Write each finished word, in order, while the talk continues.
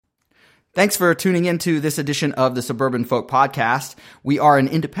Thanks for tuning into this edition of the Suburban Folk Podcast. We are an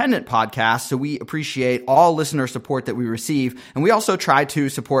independent podcast, so we appreciate all listener support that we receive, and we also try to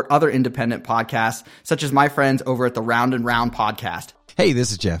support other independent podcasts, such as my friends over at the Round and Round podcast. Hey,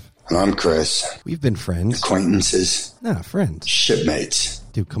 this is Jeff. And I'm Chris. We've been friends. Acquaintances. No, friends. Shipmates.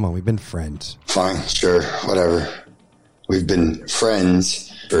 Dude, come on, we've been friends. Fine, sure, whatever. We've been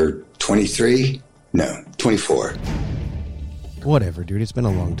friends for 24. Whatever, dude. It's been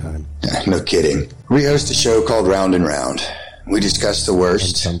a long time. No kidding. We host a show called Round and Round. We discuss the worst,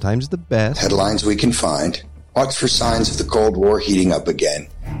 and sometimes the best, headlines we can find, watch for signs of the Cold War heating up again,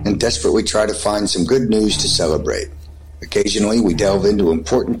 and desperately try to find some good news to celebrate. Occasionally, we delve into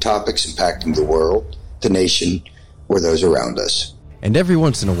important topics impacting the world, the nation, or those around us. And every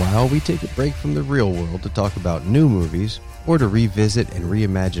once in a while, we take a break from the real world to talk about new movies or to revisit and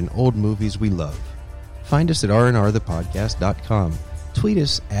reimagine old movies we love. Find us at rnrthepodcast.com, tweet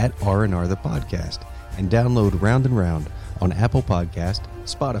us at rnrthepodcast, and download Round and Round on Apple Podcast,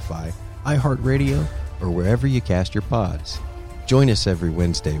 Spotify, iHeartRadio, or wherever you cast your pods. Join us every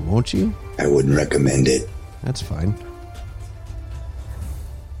Wednesday, won't you? I wouldn't recommend it. That's fine.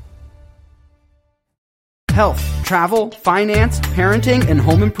 Health, travel, finance, parenting, and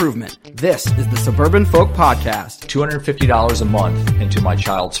home improvement. This is the Suburban Folk Podcast. $250 a month into my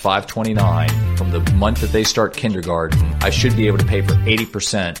child's $529 from the month that they start kindergarten. I should be able to pay for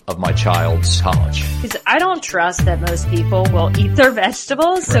 80% of my child's college. Because I don't trust that most people will eat their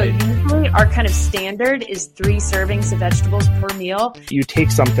vegetables. So usually our kind of standard is 3 servings of vegetables per meal. You take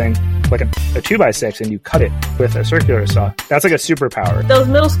something like a 2x6 and you cut it with a circular saw. That's like a superpower. Those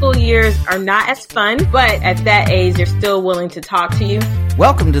middle school years are not as fun, but at that age, they're still willing to talk to you.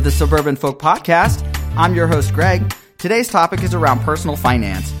 Welcome to the Suburban Folk Podcast. I'm your host, Greg. Today's topic is around personal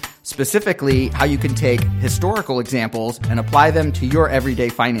finance, specifically how you can take historical examples and apply them to your everyday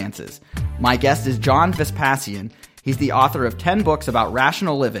finances. My guest is John Vespasian. He's the author of 10 books about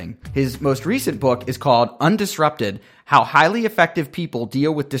rational living. His most recent book is called Undisrupted: How Highly Effective People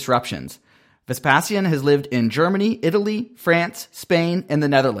Deal with Disruptions. Vespasian has lived in Germany, Italy, France, Spain, and the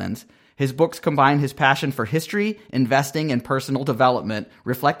Netherlands. His books combine his passion for history, investing, and personal development,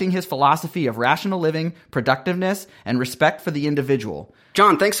 reflecting his philosophy of rational living, productiveness, and respect for the individual.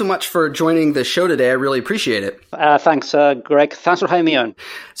 John, thanks so much for joining the show today. I really appreciate it. Thanks, Greg. Thanks for having me on.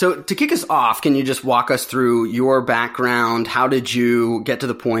 So to kick us off, can you just walk us through your background? How did you get to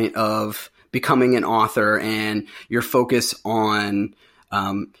the point of becoming an author and your focus on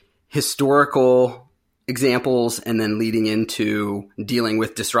historical examples and then leading into dealing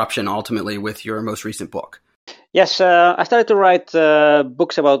with disruption ultimately with your most recent book? Yes, I started to write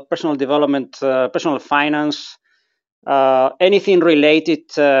books about personal development, personal finance, anything related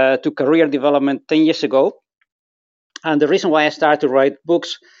to career development 10 years ago. And the reason why I started to write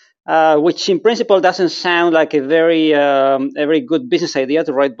books, which in principle doesn't sound like a very good business idea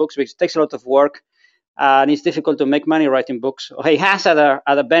to write books, because it takes a lot of work and it's difficult to make money writing books. It has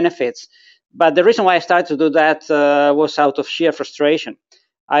other benefits. But the reason why I started to do that was out of sheer frustration.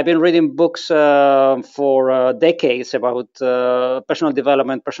 I've been reading books for decades about personal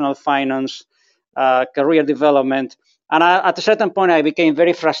development, personal finance, career development. And at a certain point, I became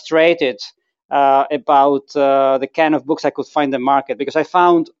very frustrated about the kind of books I could find in the market, because I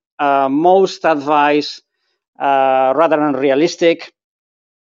found most advice rather unrealistic,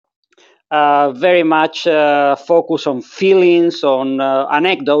 very much focused on feelings, on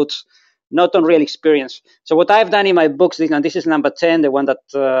anecdotes, not on real experience. So what I've done in my books, and this is number 10, the one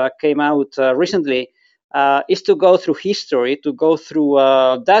that came out recently, is to go through history, to go through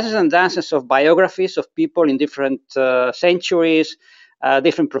dozens and dozens of biographies of people in different centuries,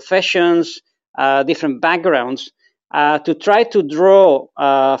 different professions, different backgrounds, to try to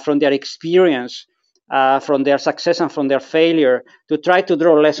draw from their experience, from their success and from their failure, to try to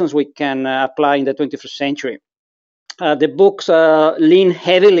draw lessons we can apply in the 21st century. The books lean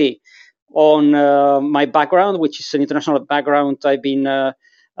heavily on my background, which is an international background. I've been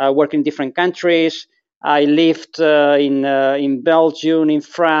working in different countries. I lived in Belgium, in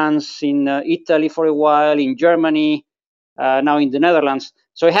France, in Italy for a while, in Germany, now in the Netherlands.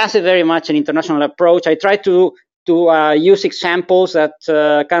 So it has a very much an international approach. I try to use examples that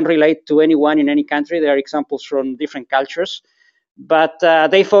can relate to anyone in any country. There are examples from different cultures, but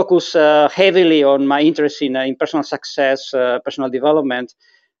they focus heavily on my interest in personal success, personal development,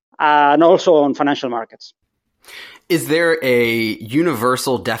 and also on financial markets. Is there a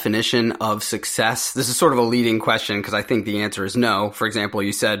universal definition of success? This is sort of a leading question because I think the answer is no. For example,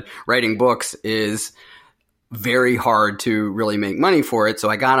 you said writing books is very hard to really make money for it. So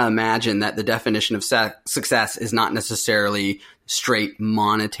I got to imagine that the definition of success is not necessarily straight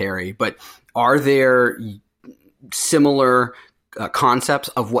monetary, but are there similar concepts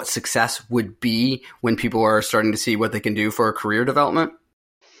of what success would be when people are starting to see what they can do for career development?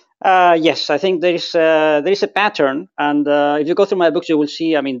 Yes, I think there is a pattern, and if you go through my books, you will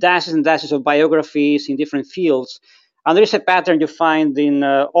see, dashes and dashes of biographies in different fields, and there is a pattern you find in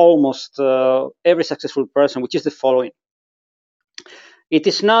almost every successful person, which is the following. It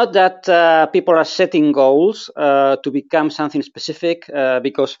is not that people are setting goals to become something specific,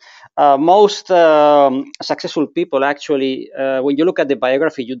 because most successful people actually, when you look at the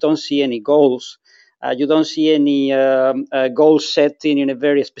biography, you don't see any goals. You don't see any goal setting in a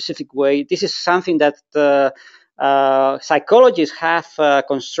very specific way. This is something that psychologists have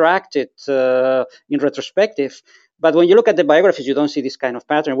constructed in retrospective. But when you look at the biographies, you don't see this kind of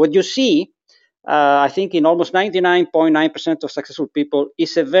pattern. What you see, I think in almost 99.9% of successful people,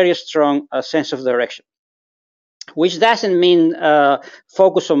 is a very strong sense of direction, which doesn't mean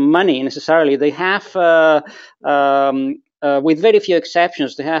focus on money necessarily. They have, with very few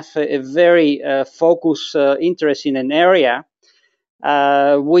exceptions, they have a very focused interest in an area,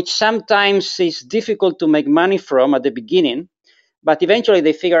 which sometimes is difficult to make money from at the beginning. But eventually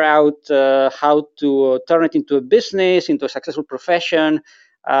they figure out how to turn it into a business, into a successful profession,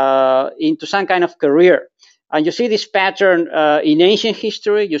 into some kind of career. And you see this pattern in ancient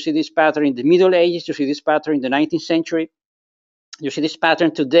history. You see this pattern in the Middle Ages. You see this pattern in the 19th century. You see this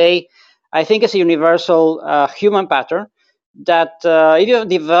pattern today. I think it's a universal human pattern that if you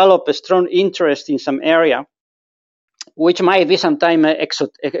develop a strong interest in some area, which might be sometimes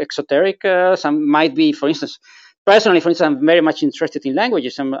exoteric, some might be, for instance, personally, I'm very much interested in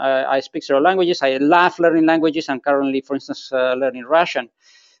languages. I speak several languages. I love learning languages. I'm currently, for instance, learning Russian,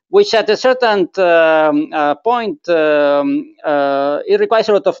 which at a certain point, it requires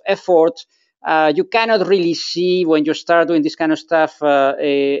a lot of effort. You cannot really see when you start doing this kind of stuff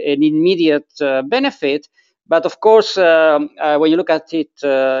an immediate benefit. But of course, when you look at it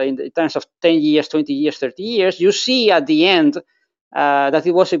in terms of 10 years, 20 years, 30 years, you see at the end that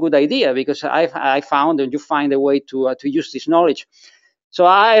it was a good idea, because I found and you find a way to use this knowledge. So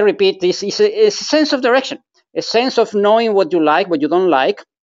I repeat, this is a sense of direction, a sense of knowing what you like, what you don't like,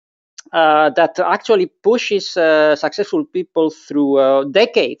 that actually pushes successful people through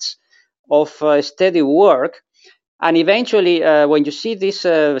decades of steady work. And eventually, when you see these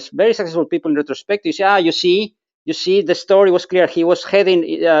very successful people in retrospect, you say, you see, the story was clear. He was heading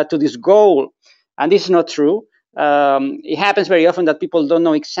to this goal. And this is not true. It happens very often that people don't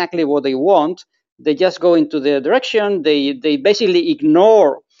know exactly what they want. They just go into the direction. They basically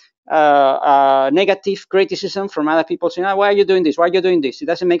ignore negative criticism from other people saying, why are you doing this? Why are you doing this? It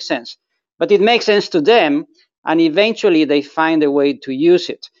doesn't make sense. But it makes sense to them. And eventually they find a way to use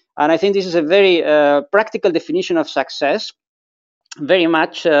it. And I think this is a very practical definition of success, very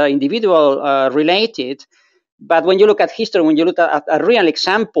much individual related. But when you look at history, when you look at real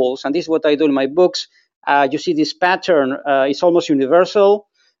examples, and this is what I do in my books, you see this pattern is almost universal.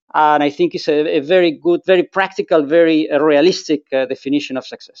 And I think it's a very good, very practical, very realistic definition of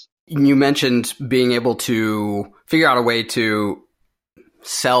success. You mentioned being able to figure out a way to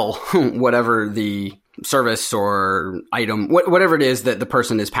sell whatever the service or item, whatever it is that the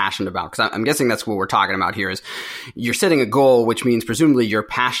person is passionate about. Because I'm guessing that's what we're talking about here is you're setting a goal, which means presumably you're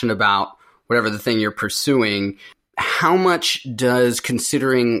passionate about whatever the thing you're pursuing. How much does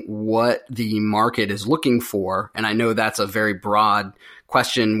considering what the market is looking for, and I know that's a very broad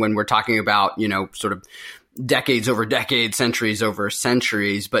question when we're talking about, sort of decades over decades, centuries over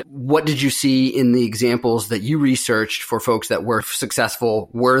centuries, but what did you see in the examples that you researched for folks that were successful?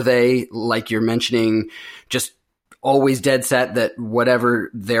 Were they, like you're mentioning, just always dead set that whatever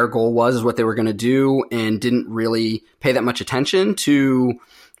their goal was is what they were going to do and didn't really pay that much attention to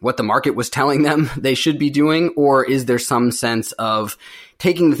what the market was telling them they should be doing? Or is there some sense of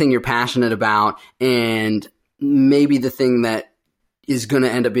taking the thing you're passionate about and maybe the thing that is going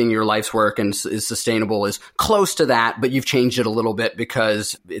to end up being your life's work and is sustainable is close to that, but you've changed it a little bit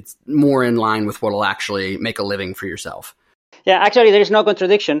because it's more in line with what will actually make a living for yourself? Yeah, actually, there is no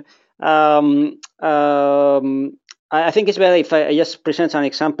contradiction. I think it's better if I just present some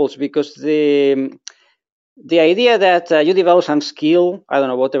examples, because the idea that you develop some skill, I don't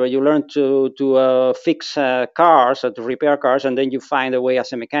know, whatever, you learn to fix cars or to repair cars, and then you find a way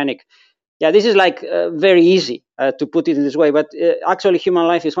as a mechanic. Yeah, this is like very easy to put it in this way, but actually human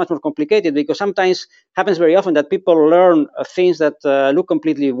life is much more complicated, because sometimes happens very often that people learn things that look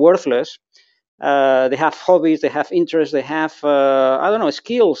completely worthless. They have hobbies, they have interests, they have,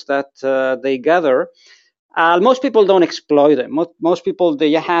 skills that they gather. Most people don't exploit them. Most people,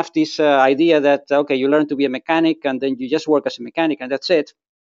 they have this idea that, okay, you learn to be a mechanic and then you just work as a mechanic and that's it.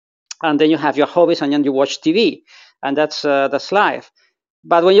 And then you have your hobbies and then you watch TV and that's life.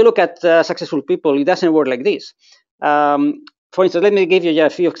 But when you look at successful people, it doesn't work like this. For instance, let me give you a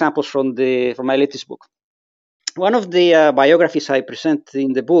few examples from my latest book. One of the biographies I present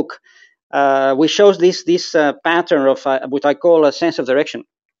in the book, which shows this pattern of what I call a sense of direction.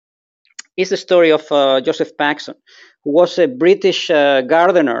 Is the story of Joseph Paxton, who was a British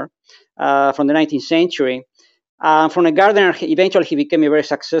gardener from the 19th century. From a gardener, eventually he became a very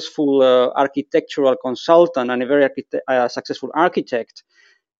successful architectural consultant and a very successful architect.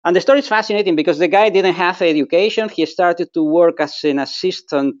 And the story is fascinating because the guy didn't have education. He started to work as an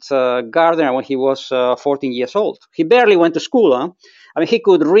assistant gardener when he was 14 years old. He barely went to school. I mean, he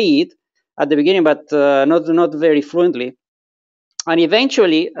could read at the beginning, but not very fluently. And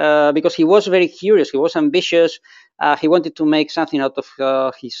eventually, because he was very curious, he was ambitious, he wanted to make something out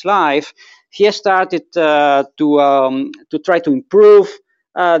of his life, he started to try to improve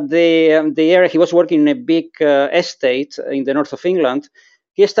the area. He was working in a big estate in the north of England.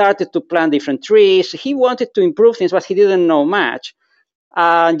 He started to plant different trees. He wanted to improve things, but he didn't know much.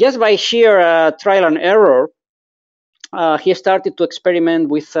 Just by sheer trial and error, he started to experiment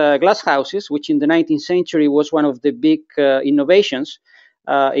with glass houses, which in the 19th century was one of the big innovations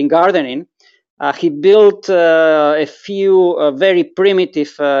in gardening. He built a few very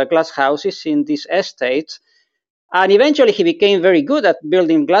primitive glass houses in this estate. And eventually he became very good at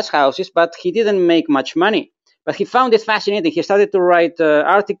building glass houses, but he didn't make much money. But he found it fascinating. He started to write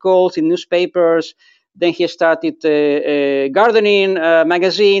articles in newspapers. Then he started a gardening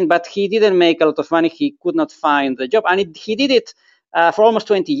magazine, but he didn't make a lot of money. He could not find the job. And he did it for almost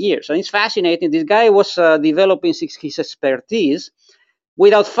 20 years. And it's fascinating. This guy was developing his expertise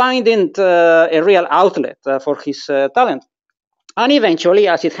without finding a real outlet for his talent. And eventually,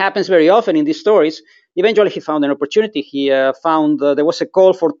 as it happens very often in these stories, eventually he found an opportunity. He found there was a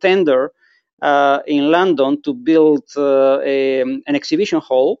call for tender in London to build an exhibition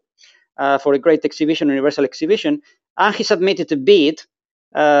hall for a great exhibition, Universal Exhibition, and he submitted a bid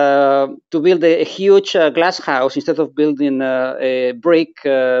to build a huge glass house instead of building a brick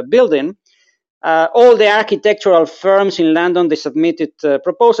building. All the architectural firms in London, they submitted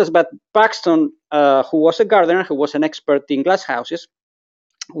proposals, but Paxton, who was a gardener, who was an expert in glass houses,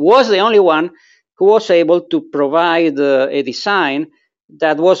 was the only one who was able to provide a design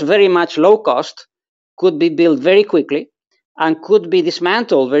that was very much low cost, could be built very quickly, and could be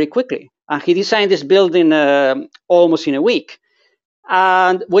dismantled very quickly. And he designed this building almost in a week.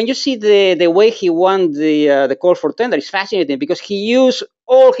 And when you see the way he won the call for tender, it's fascinating because he used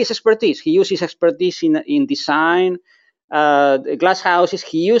all his expertise. He used his expertise in design, glass houses.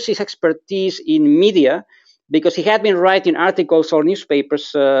 He used his expertise in media because he had been writing articles or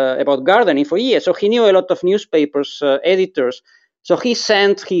newspapers about gardening for years. So he knew a lot of newspapers, editors. So he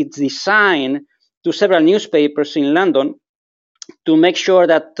sent his design to several newspapers in London to make sure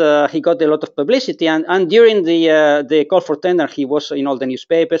that he got a lot of publicity. And during the call for tender, he was in all the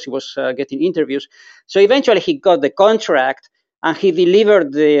newspapers. He was getting interviews. So eventually he got the contract and he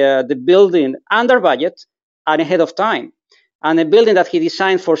delivered the building under budget and ahead of time. And a building that he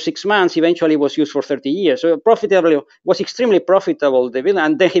designed for 6 months eventually was used for 30 years. So was extremely profitable, the building.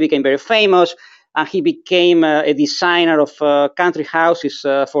 And then he became very famous. And he became a designer of country houses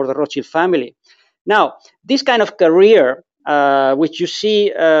for the Rothschild family. Now, this kind of career, which you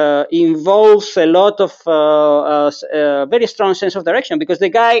see involves a lot of very strong sense of direction, because the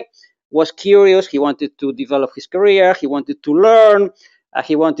guy was curious. He wanted to develop his career. He wanted to learn.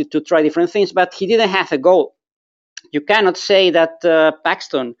 He wanted to try different things, but he didn't have a goal. You cannot say that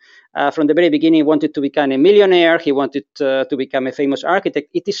Paxton, from the very beginning, wanted to become a millionaire. He wanted to become a famous architect.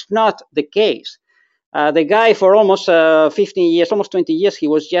 It is not the case. The guy, for almost 15 years, almost 20 years, he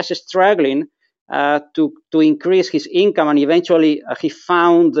was just struggling to increase his income, and eventually he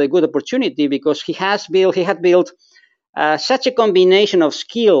found a good opportunity because he had built such a combination of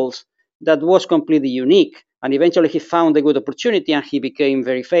skills that was completely unique. And eventually he found a good opportunity, and he became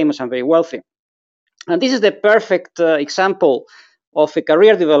very famous and very wealthy. And this is the perfect example of a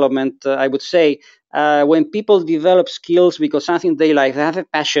career development, I would say, when people develop skills because something they like, they have a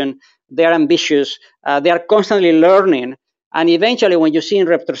passion, they are ambitious, they are constantly learning. And eventually, when you see in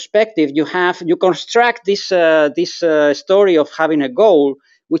retrospective, you construct this story of having a goal,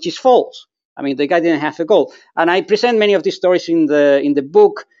 which is false. I mean, the guy didn't have a goal. And I present many of these stories in the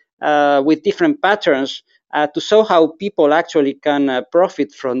book with different patterns to show how people actually can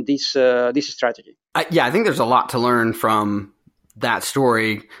profit from this strategy. I think there's a lot to learn from that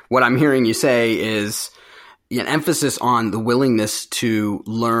story. What I'm hearing you say is an emphasis on the willingness to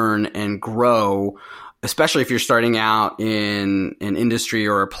learn and grow, especially if you're starting out in an industry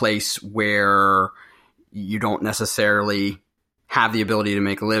or a place where you don't necessarily have the ability to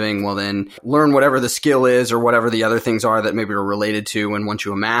make a living. Well, then learn whatever the skill is or whatever the other things are that maybe are related to. And once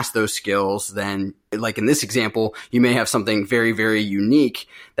you amass those skills, then like in this example, you may have something very, very unique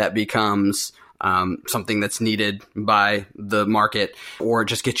that becomes something that's needed by the market, or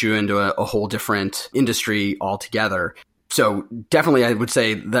just get you into a whole different industry altogether. So definitely I would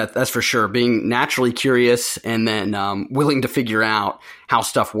say that that's for sure. Being naturally curious and then willing to figure out how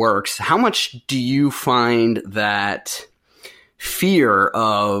stuff works. How much do you find that fear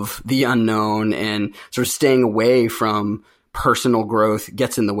of the unknown and sort of staying away from personal growth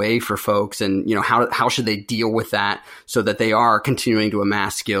gets in the way for folks, and how should they deal with that so that they are continuing to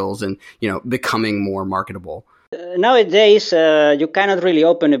amass skills and becoming more marketable? Nowadays, you cannot really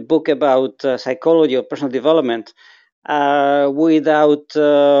open a book about psychology or personal development without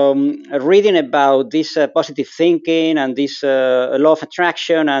reading about this positive thinking and this law of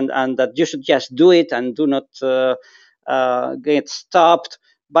attraction, and that you should just do it and do not get stopped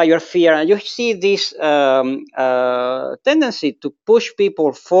by your fear. And you see this tendency to push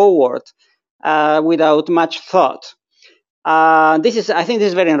people forward without much thought. I think this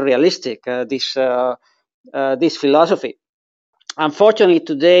is very unrealistic, this philosophy. Unfortunately,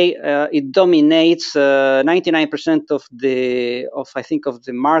 today it dominates 99% of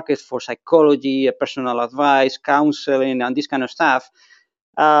the market for psychology, personal advice, counseling, and this kind of stuff.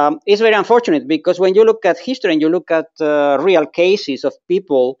 It's very unfortunate, because when you look at history and you look at real cases of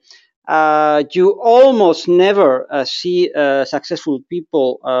people, you almost never see successful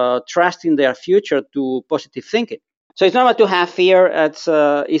people trusting their future to positive thinking. So it's normal to have fear.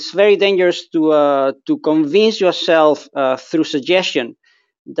 It's very dangerous to convince yourself through suggestion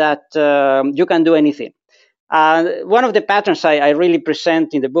that you can do anything. One of the patterns I really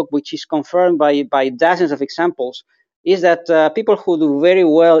present in the book, which is confirmed by dozens of examples, is that people who do very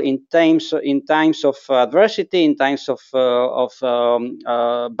well in times of adversity, in times of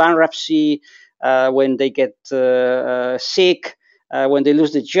bankruptcy, when they get sick, when they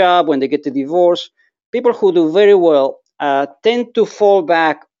lose the job, when they get a divorce, people who do very well tend to fall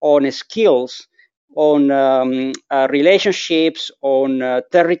back on skills, on relationships, on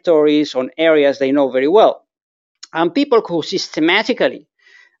territories, on areas they know very well. And people who systematically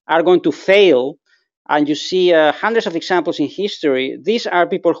are going to fail, and you see hundreds of examples in history, these are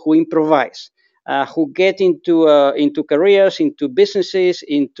people who improvise, who get into careers, into businesses,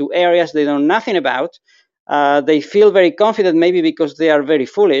 into areas they know nothing about. They feel very confident, maybe because they are very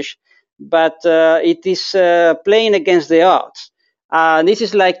foolish, but it is playing against the odds. This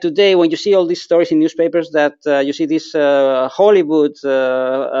is like today when you see all these stories in newspapers that you see these Hollywood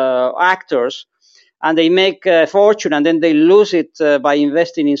actors, and they make a fortune, and then they lose it by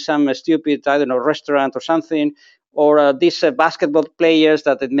investing in some stupid, restaurant or something, or these basketball players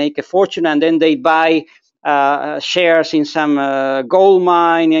that they make a fortune, and then they buy shares in some gold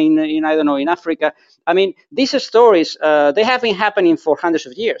mine in Africa. I mean, these stories, they have been happening for hundreds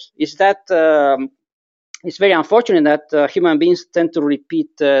of years. It's very unfortunate that human beings tend to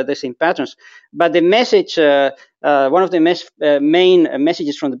repeat the same patterns. But the message, one of the main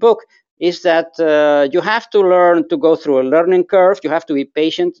messages from the book, is that you have to learn to go through a learning curve. You have to be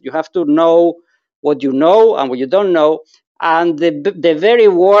patient. You have to know what you know and what you don't know. And the very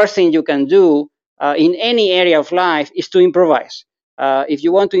worst thing you can do in any area of life is to improvise. If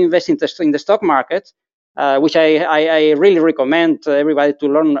you want to invest in the stock market, which I really recommend everybody to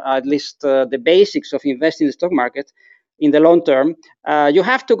learn at least the basics of investing in the stock market in the long term, you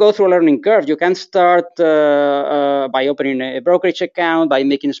have to go through a learning curve. You can start by opening a brokerage account, by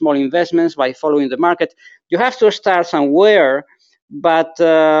making small investments, by following the market. You have to start somewhere, but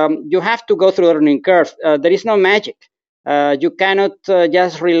you have to go through a learning curve. There is no magic. You cannot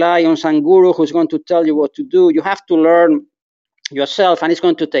just rely on some guru who's going to tell you what to do. You have to learn yourself, and it's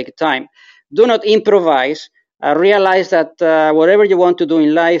going to take time. Do not improvise. Realize that whatever you want to do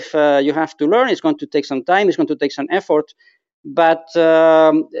in life, you have to learn. It's going to take some time. It's going to take some effort, but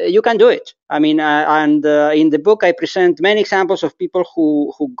you can do it. I mean, in the book, I present many examples of people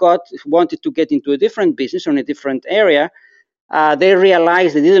who wanted to get into a different business or in a different area. They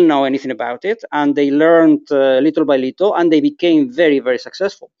realized they didn't know anything about it, and they learned little by little, and they became very, very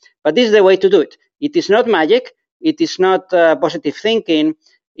successful. But this is the way to do it. It is not magic. It is not positive thinking.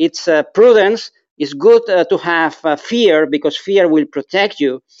 It's prudence. It's good to have fear, because fear will protect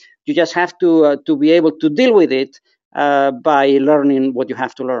you. You just have to be able to deal with it by learning what you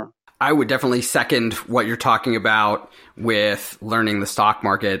have to learn. I would definitely second what you're talking about with learning the stock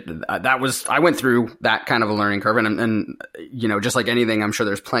market. I went through that kind of a learning curve, and just like anything, I'm sure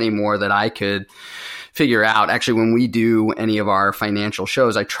there's plenty more that I could figure out. Actually, when we do any of our financial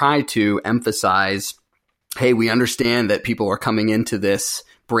shows, I try to emphasize, hey, we understand that people are coming into this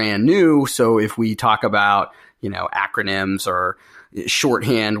brand new. So if we talk about, acronyms or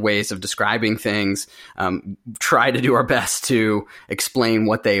shorthand ways of describing things, try to do our best to explain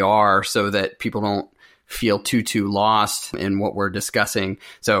what they are so that people don't feel too lost in what we're discussing.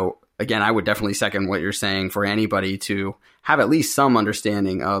 So again, I would definitely second what you're saying for anybody to have at least some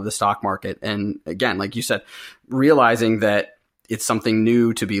understanding of the stock market. And again, like you said, realizing that it's something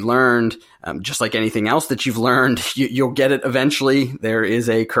new to be learned, just like anything else that you've learned, you'll get it eventually. There is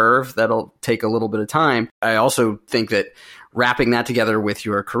a curve that'll take a little bit of time. I also think that wrapping that together with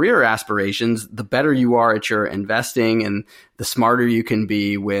your career aspirations, the better you are at your investing and the smarter you can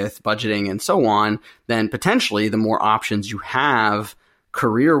be with budgeting and so on, then potentially the more options you have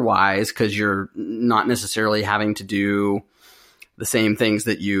career-wise, because you're not necessarily having to do the same things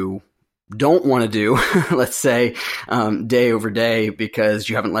that you don't want to do, let's say, day over day, because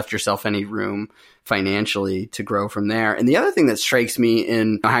you haven't left yourself any room financially to grow from there. And the other thing that strikes me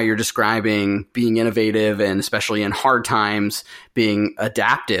in how you're describing being innovative and especially in hard times being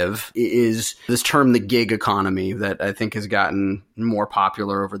adaptive is this term, the gig economy, that I think has gotten more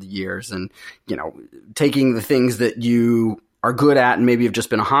popular over the years. And, taking the things that you are good at and maybe have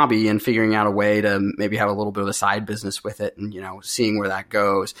just been a hobby and figuring out a way to maybe have a little bit of a side business with it and, seeing where that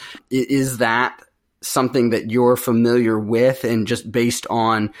goes. Is that something that you're familiar with? And just based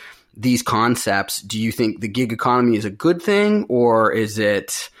on these concepts, do you think the gig economy is a good thing, or is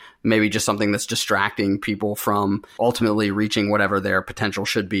it maybe just something that's distracting people from ultimately reaching whatever their potential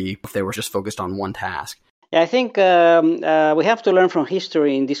should be if they were just focused on one task? Yeah, I think we have to learn from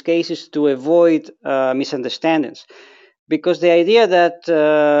history in these cases to avoid misunderstandings. Because the idea that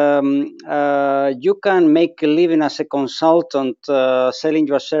you can make a living as a consultant selling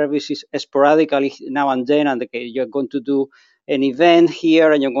your services sporadically now and then, and you're going to do an event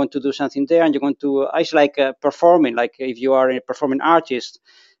here and you're going to do something there, and you're going to, it's like performing, like if you are a performing artist,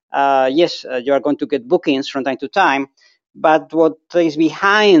 yes, you are going to get bookings from time to time, but what is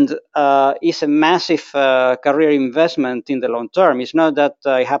behind is a massive career investment in the long term. It's not that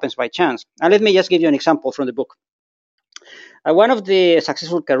it happens by chance. And let me just give you an example from the book. One of the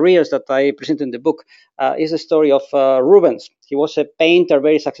successful careers that I present in the book is the story of Rubens. He was a painter,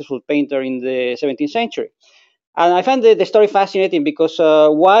 very successful painter in the 17th century. And I find the story fascinating because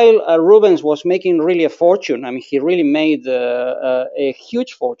while Rubens was making really a fortune, he really made a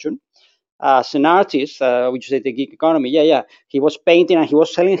huge fortune as an artist, which is the gig economy. He was painting and he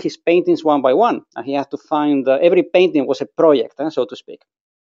was selling his paintings one by one. And he had to find, every painting was a project, so to speak.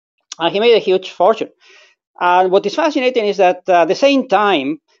 And he made a huge fortune. And what is fascinating is that at the same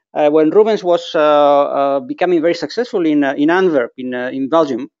time, when Rubens was becoming very successful in Antwerp, in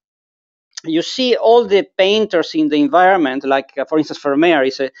Belgium, you see all the painters in the environment, like, for instance, Vermeer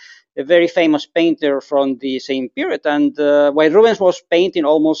is a very famous painter from the same period. And while Rubens was painting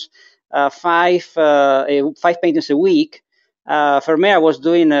almost five paintings a week, Vermeer was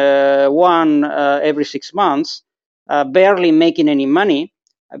doing one every 6 months, barely making any money.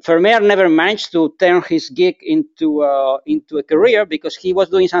 Vermeer never managed to turn his gig into a career because he was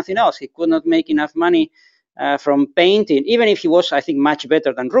doing something else. He could not make enough money from painting, even if he was, I think, much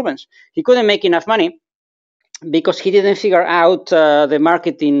better than Rubens. He couldn't make enough money because he didn't figure out the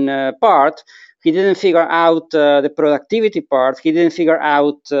marketing part. He didn't figure out the productivity part. He didn't figure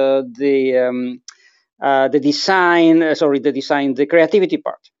out the creativity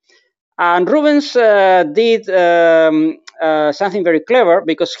part. And Rubens did something very clever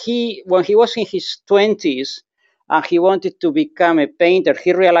because when he was in his 20s and he wanted to become a painter,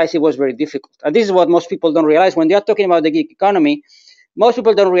 he realized it was very difficult. And this is what most people don't realize. When they are talking about the gig economy, most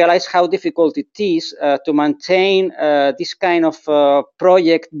people don't realize how difficult it is to maintain this kind of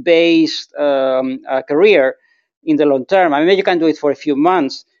project-based career in the long term. Maybe you can do it for a few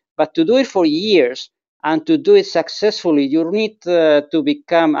months, but to do it for years and to do it successfully, you need to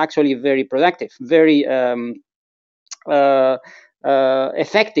become actually very productive, very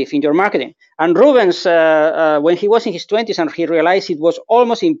effective in your marketing. And Rubens, when he was in his 20s and he realized it was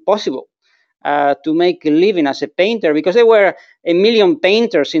almost impossible to make a living as a painter, because there were 1 million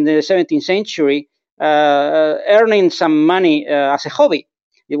painters in the 17th century earning some money as a hobby.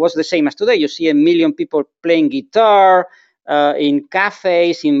 It was the same as today. You see 1 million people playing guitar in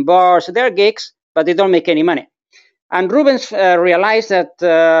cafes, in bars. There are gigs, but they don't make any money. And Rubens realized that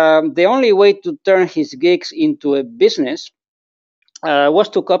the only way to turn his gigs into a business was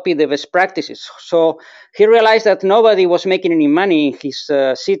to copy the best practices. So he realized that nobody was making any money in his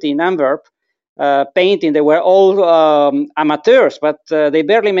city in Antwerp painting. They were all amateurs, but they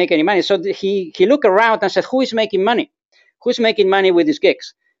barely make any money. So he looked around and said, who is making money? Who's making money with these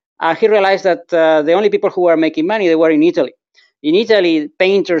gigs? He realized that the only people who were making money, they were in Italy. In Italy,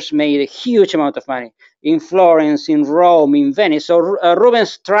 painters made a huge amount of money. In Florence, in Rome, in Venice. So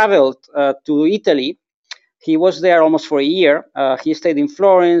Rubens traveled to Italy. He was there almost for a year. He stayed in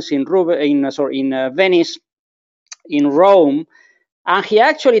Florence, in Venice, in Rome, and he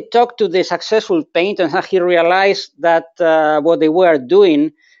actually talked to the successful painters, and he realized that what they were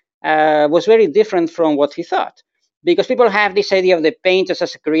doing was very different from what he thought. Because people have this idea of the painter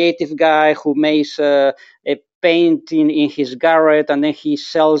as a creative guy who makes a painting in his garret and then he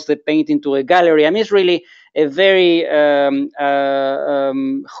sells the painting to a gallery. I mean, it's really a very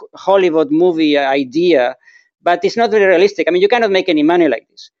Hollywood movie idea, but it's not very realistic. I mean, you cannot make any money like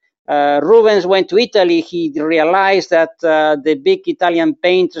this. Rubens went to Italy. He realized that the big Italian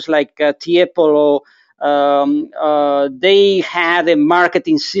painters like Tiepolo, they had a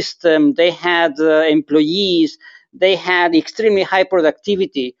marketing system, they had employees, they had extremely high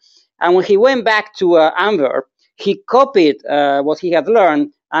productivity. And when he went back to Antwerp, he copied what he had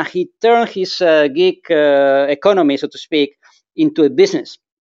learned, and he turned his gig economy, so to speak, into a business.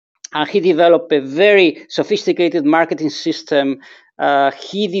 And he developed a very sophisticated marketing system.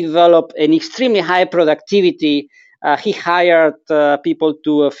 He developed an extremely high productivity. He hired people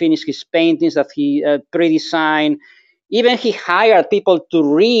to finish his paintings that he pre-designed. Even he hired people to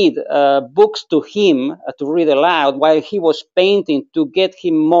read books to him, to read aloud while he was painting to get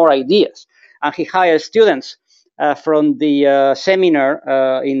him more ideas. And he hired students from the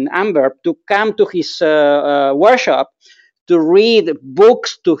seminar in Antwerp to come to his workshop to read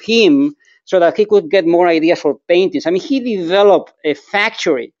books to him so that he could get more ideas for paintings. I mean, he developed a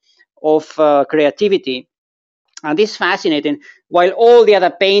factory of creativity. And this is fascinating. While all the other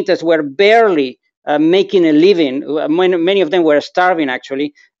painters were barely making a living, many of them were starving,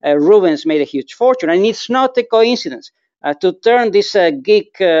 actually, Rubens made a huge fortune. And it's not a coincidence. To turn this gig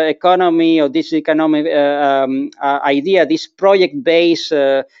economy or this economic idea, this project-based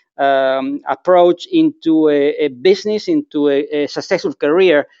approach into a business, into a successful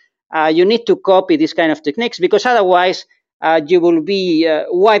career, you need to copy these kind of techniques, because otherwise you will be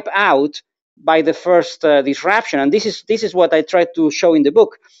wiped out by the first disruption. And this is what I try to show in the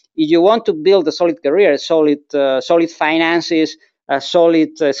book. If you want to build a solid career, solid finances,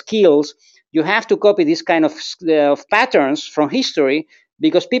 solid skills, you have to copy this kind of patterns from history,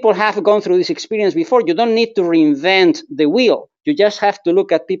 because people have gone through this experience before. You don't need to reinvent the wheel. You just have to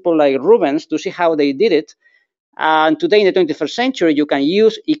look at people like Rubens to see how they did it. And today in the 21st century, you can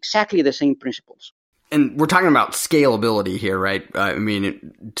use exactly the same principles. And we're talking about scalability here, right? I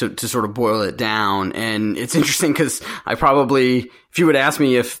mean, to sort of boil it down. And it's interesting because if you would ask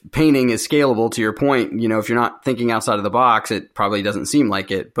me if painting is scalable, to your point, if you're not thinking outside of the box, it probably doesn't seem like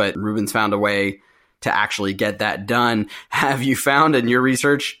it. But Rubens found a way to actually get that done. Have you found in your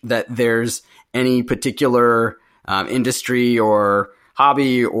research that there's any particular industry or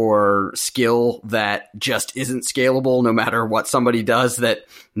hobby or skill that just isn't scalable no matter what somebody does, that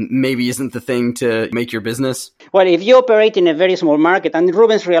maybe isn't the thing to make your business? Well, if you operate in a very small market, and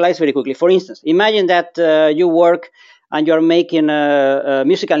Rubens realized very quickly, for instance, imagine that you work and you're making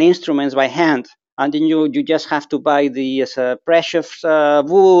musical instruments by hand, and then you just have to buy the precious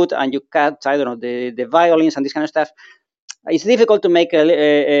wood, and you cut, the violins and this kind of stuff. It's difficult to make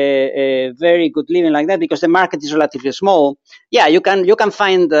a very good living like that because the market is relatively small. Yeah, you can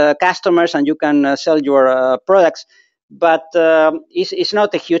find customers and you can sell your products, but it's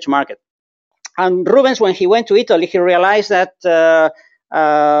not a huge market. And Rubens, when he went to Italy, he realized that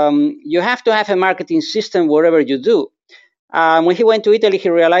you have to have a marketing system wherever you do. When he went to Italy, he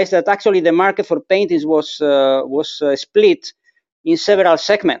realized that actually the market for paintings was split in several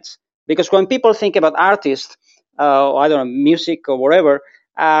segments. Because when people think about artists, music or whatever,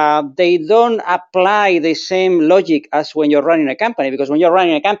 they don't apply the same logic as when you're running a company. Because when you're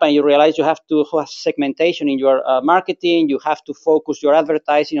running a company, you realize you have to have segmentation in your marketing. You have to focus your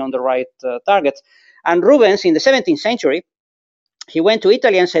advertising on the right targets. And Rubens, in the 17th century, he went to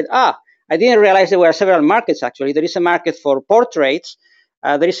Italy and said, I didn't realize there were several markets, actually. There is a market for portraits.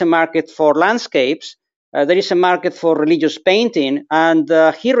 There is a market for landscapes. There is a market for religious painting, and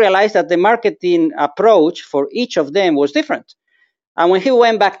he realized that the marketing approach for each of them was different. And when he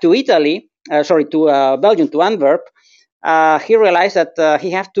went back to Belgium, to Antwerp, he realized that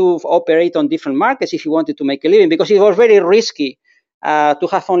he had to operate on different markets if he wanted to make a living, because it was very risky to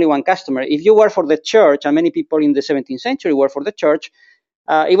have only one customer. If you work for the church, and many people in the 17th century worked for the church,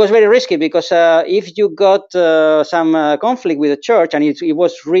 it was very risky because if you got some conflict with the church, and it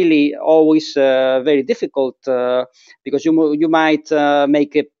was really always very difficult because you might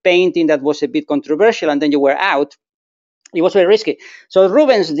make a painting that was a bit controversial and then you were out. It was very risky. So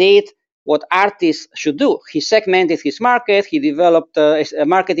Rubens did what artists should do. He segmented his market. He developed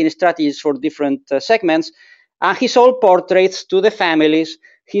marketing strategies for different segments. And he sold portraits to the families.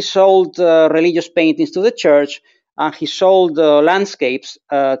 He sold religious paintings to the church. And he sold landscapes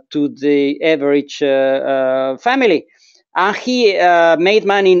to the average family. And he made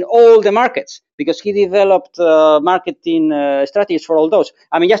money in all the markets because he developed marketing strategies for all those.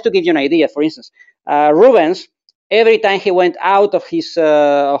 I mean, just to give you an idea, for instance, Rubens, every time he went out of his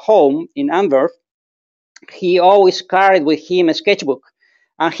home in Antwerp, he always carried with him a sketchbook.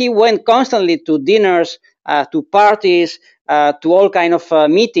 And he went constantly to dinners, to parties, to all kinds of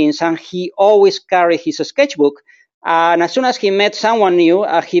meetings, and he always carried his sketchbook. And as soon as he met someone new,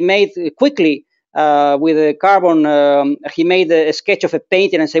 he made quickly with a carbon, he made a sketch of a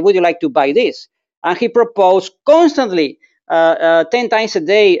painting and said, would you like to buy this? And he proposed constantly 10 times a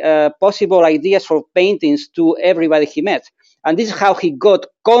day possible ideas for paintings to everybody he met. And this is how he got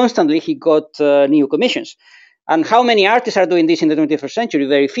new commissions. And how many artists are doing this in the 21st century?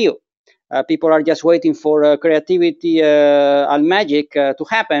 Very few. People are just waiting for creativity and magic to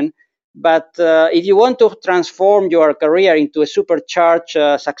happen. But if you want to transform your career into a supercharged,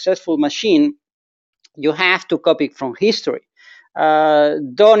 successful machine, you have to copy from history.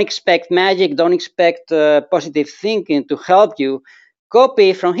 Don't expect magic. Don't expect positive thinking to help you.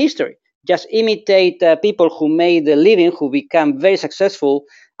 Copy from history. Just imitate people who made a living, who become very successful,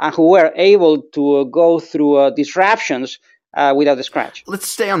 and who were able to go through disruptions without a scratch. Let's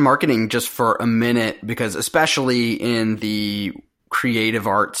stay on marketing just for a minute, because especially in the creative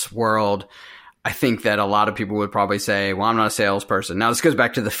arts world, I think that a lot of people would probably say, well, I'm not a salesperson. Now, this goes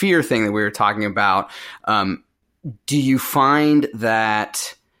back to the fear thing that we were talking about. Do you find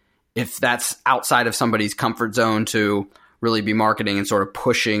that if that's outside of somebody's comfort zone to really be marketing and sort of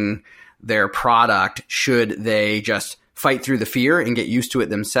pushing their product, should they just fight through the fear and get used to it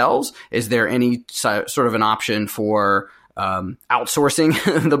themselves? Is there any sort of an option for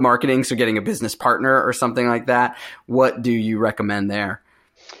outsourcing the marketing, so getting a business partner or something like that? What do you recommend there?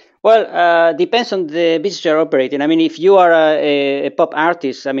 Well, depends on the business you're operating. I mean, if you are a pop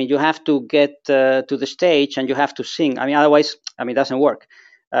artist, I mean, you have to get to the stage and you have to sing. I mean, otherwise, it doesn't work.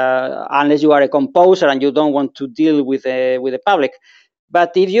 Unless you are a composer and you don't want to deal with the public.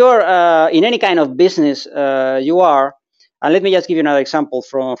 But if you're in any kind of business you are, and let me just give you another example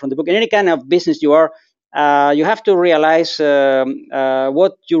from the book. In any kind of business you are, you have to realize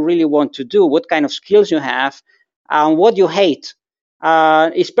what you really want to do, what kind of skills you have, and what you hate.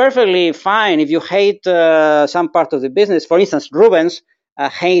 It's perfectly fine if you hate some part of the business. For instance, Rubens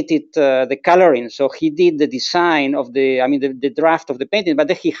hated the coloring, so he did the design of the draft of the painting, but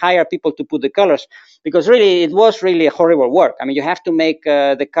then he hired people to put the colors, because really it was really a horrible work. I mean, you have to make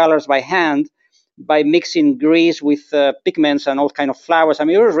the colors by hand, by mixing grease with pigments and all kind of flowers. I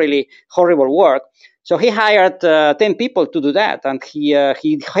mean, it was really horrible work. So he hired 10 people to do that, and he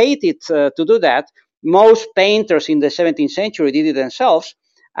hated to do that. Most painters in the 17th century did it themselves,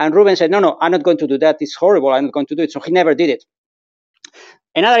 and Rubens said, no, I'm not going to do that. It's horrible. I'm not going to do it. So he never did it.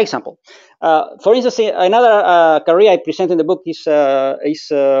 Another example, for instance, another career I present in the book is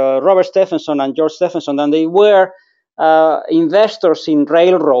Robert Stephenson and George Stephenson, and they were investors in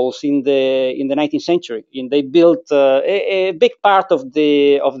railroads in the 19th century. And they built a big part of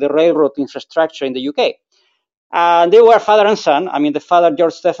the railroad infrastructure in the UK. And they were father and son. I mean, the father,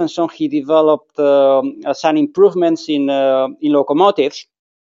 George Stephenson, he developed some improvements in locomotives.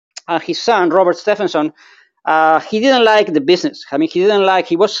 And his son, Robert Stephenson, he didn't like the business. I mean,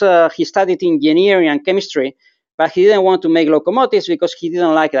 he studied engineering and chemistry, but he didn't want to make locomotives because he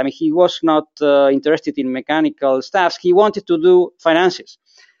didn't like it. I mean, he was not interested in mechanical stuff. He wanted to do finances.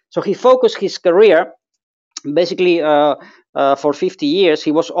 So he focused his career, basically for 50 years,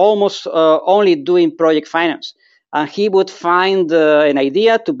 he was almost only doing project finance. And he would find an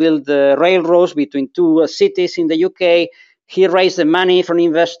idea to build railroads between two cities in the UK. He raised the money from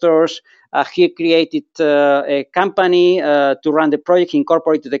investors. He created a company to run the project. He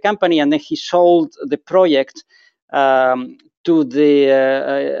incorporated the company, and then he sold the project to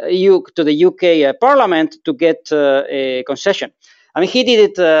the UK Parliament to get a concession. I mean, he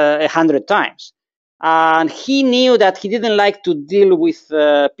did it 100 times. And he knew that he didn't like to deal with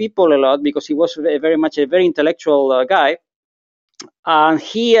people a lot because he was very much a very intellectual guy. And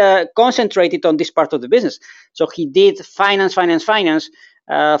he concentrated on this part of the business. So he did finance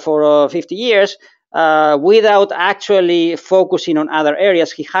for 50 years without actually focusing on other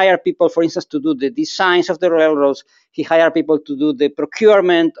areas. He hired people, for instance, to do the designs of the railroads. He hired people to do the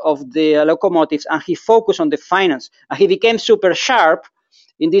procurement of the locomotives, and he focused on the finance. And he became super sharp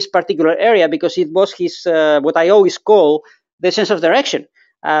in this particular area because it was his, what I always call the sense of direction.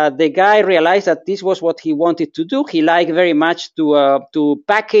 The guy realized that this was what he wanted to do. He liked very much to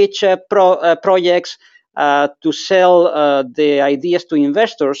package projects, to sell the ideas to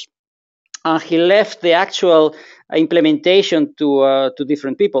investors. He left the actual implementation to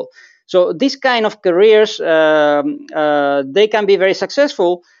different people. So these kind of careers, they can be very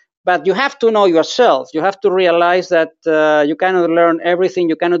successful, but you have to know yourself. You have to realize that you cannot learn everything.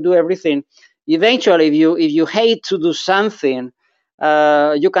 You cannot do everything. Eventually, if you hate to do something,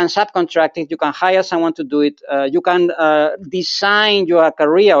 you can subcontract it. You can hire someone to do it. You can design your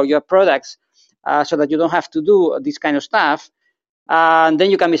career or your products so that you don't have to do this kind of stuff. And then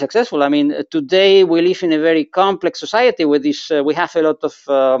you can be successful. I mean, today we live in a very complex society with this. We have a lot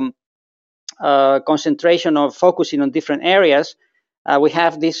of concentration of focusing on different areas. We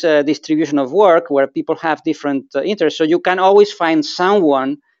have this distribution of work where people have different interests. So you can always find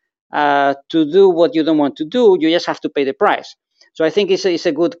someone to do what you don't want to do. You just have to pay the price. So I think it's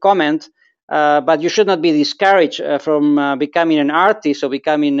a good comment, but you should not be discouraged from becoming an artist or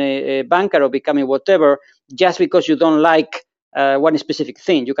becoming a banker or becoming whatever just because you don't like one specific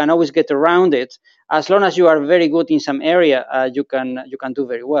thing. You can always get around it. As long as you are very good in some area, you can do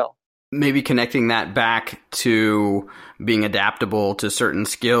very well. Maybe connecting that back to being adaptable to certain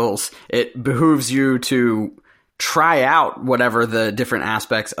skills, it behooves you to try out whatever the different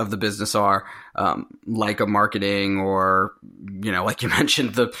aspects of the business are, like a marketing or, like you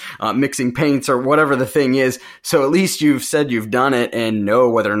mentioned, the mixing paints or whatever the thing is. So at least you've said you've done it and know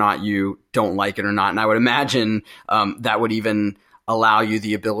whether or not you don't like it or not. And I would imagine that would even allow you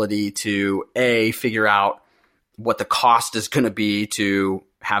the ability to, A, figure out what the cost is going to be to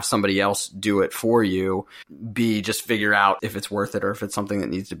have somebody else do it for you, B, just figure out if it's worth it or if it's something that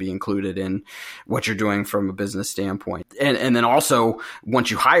needs to be included in what you're doing from a business standpoint. And then also,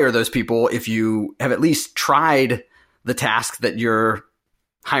 once you hire those people, if you have at least tried the task that you're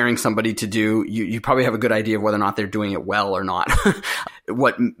hiring somebody to do, you probably have a good idea of whether or not they're doing it well or not.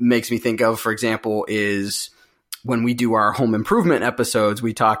 What makes me think of, for example, is when we do our home improvement episodes,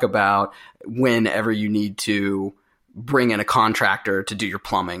 we talk about whenever you need to bring in a contractor to do your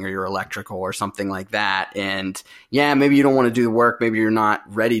plumbing or your electrical or something like that. And yeah, maybe you don't want to do the work. Maybe you're not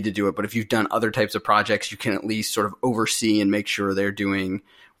ready to do it. But if you've done other types of projects, you can at least sort of oversee and make sure they're doing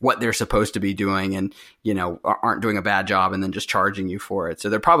what they're supposed to be doing and, aren't doing a bad job and then just charging you for it. So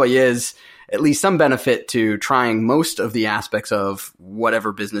there probably is at least some benefit to trying most of the aspects of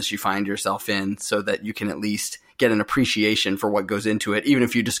whatever business you find yourself in so that you can at least get an appreciation for what goes into it, even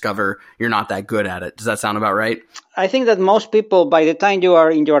if you discover you're not that good at it. Does that sound about right? I think that most people, by the time you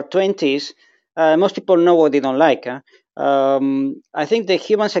are in your 20s, most people know what they don't like. I think the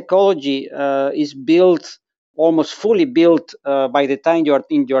human psychology is built, almost fully built by the time you are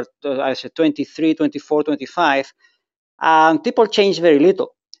in your, 23, 24, 25, and people change very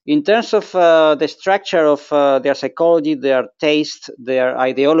little. In terms of the structure of their psychology, their taste, their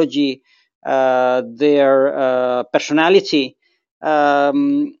ideology, their personality,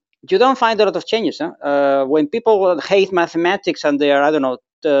 you don't find a lot of changes. When people hate mathematics and they are,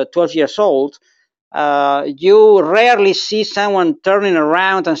 12 years old, you rarely see someone turning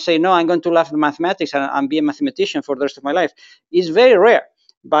around and say, no, I'm going to love mathematics and be a mathematician for the rest of my life. It's very rare.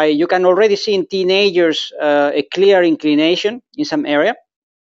 You can already see in teenagers a clear inclination in some area.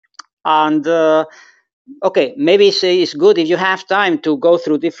 And okay, maybe it's good if you have time to go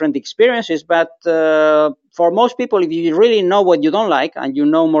through different experiences, but for most people, if you really know what you don't like and you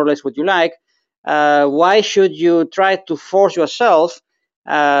know more or less what you like, why should you try to force yourself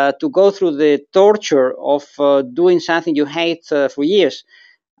to go through the torture of doing something you hate for years?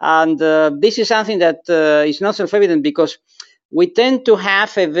 And this is something that is not self-evident because we tend to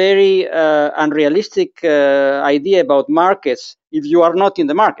have a very unrealistic idea about markets if you are not in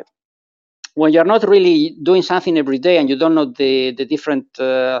the market. When you're not really doing something every day and you don't know the different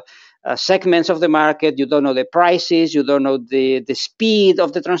segments of the market, you don't know the prices, you don't know the speed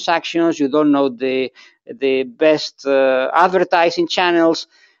of the transactions, you don't know the best advertising channels,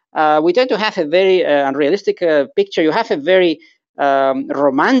 we tend to have a very unrealistic picture. You have a very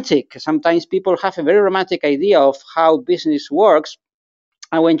romantic, sometimes people have a very romantic idea of how business works.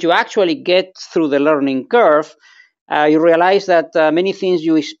 And when you actually get through the learning curve, you realize that many things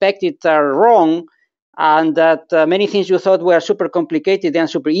you expected are wrong, and that many things you thought were super complicated and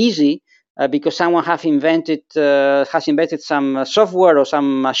super easy because someone has invented some software or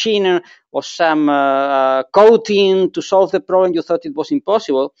some machine or some coding to solve the problem you thought it was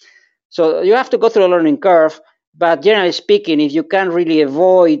impossible. So you have to go through a learning curve. But generally speaking, if you can really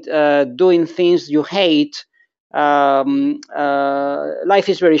avoid doing things you hate, life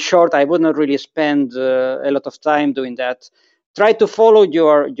is very short. I would not really spend a lot of time doing that. Try to follow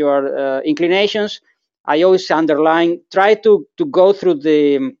your inclinations. I always underline, try to go through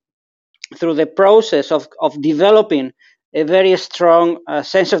the process of developing a very strong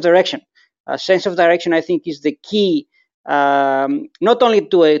sense of direction. A sense of direction, I think, is the key, not only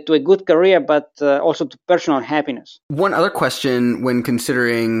to a good career, but also to personal happiness. One other question when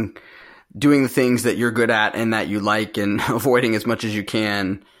considering doing the things that you're good at and that you like and avoiding as much as you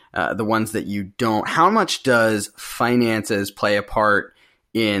can the ones that you don't, how much does finances play a part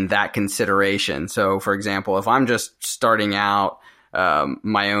in that consideration? So, for example, if I'm just starting out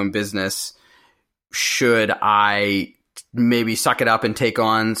my own business, should I maybe suck it up and take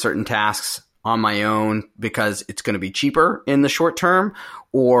on certain tasks on my own because it's going to be cheaper in the short term?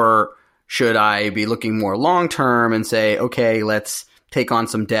 Or should I be looking more long term and say, okay, let's take on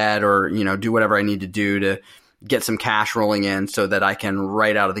some debt or, do whatever I need to do to get some cash rolling in so that I can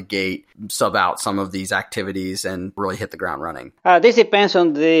right out of the gate sub out some of these activities and really hit the ground running? This depends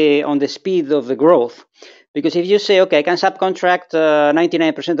on the speed of the growth. Because if you say, okay, I can subcontract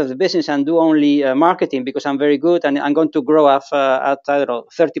 99% of the business and do only marketing because I'm very good and I'm going to grow up at,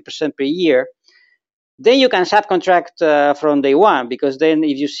 30% per year, then you can subcontract from day one, because then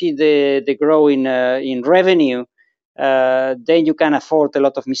if you see the growth in revenue, then you can afford a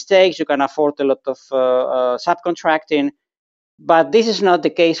lot of mistakes, you can afford a lot of subcontracting. But this is not the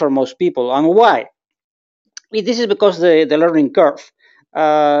case for most people. And why? This is because the learning curve.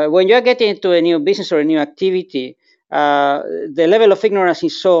 When you are getting into a new business or a new activity, the level of ignorance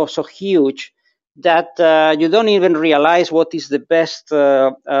is so huge that you don't even realize what is the best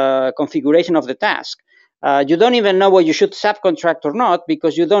configuration of the task. You don't even know what you should subcontract or not,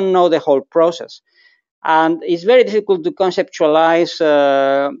 because you don't know the whole process. And it's very difficult to conceptualize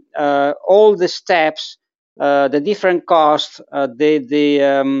all the steps, the different costs,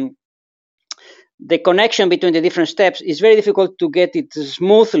 the connection between the different steps. Is very difficult to get it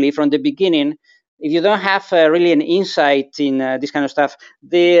smoothly from the beginning if you don't have really an insight in this kind of stuff.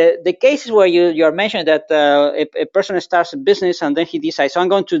 The cases where you are mentioning that a person starts a business and then he decides, so I'm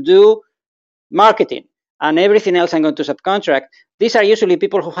going to do marketing and everything else I'm going to subcontract. These are usually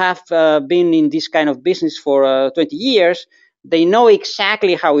people who have been in this kind of business for 20 years. They know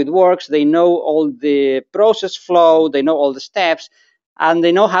exactly how it works. They know all the process flow. They know all the steps. And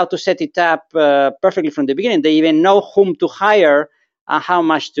they know how to set it up perfectly from the beginning. They even know whom to hire and how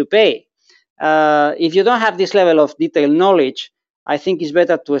much to pay. If you don't have this level of detailed knowledge, I think it's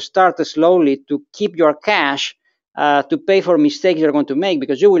better to start slowly, to keep your cash, to pay for mistakes you're going to make,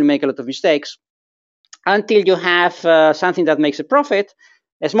 because you will make a lot of mistakes, until you have something that makes a profit,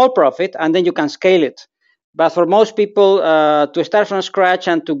 a small profit, and then you can scale it. But for most people, to start from scratch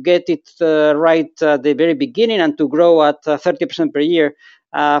and to get it right at the very beginning and to grow at 30% per year,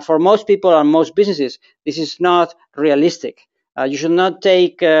 for most people and most businesses, this is not realistic. You should not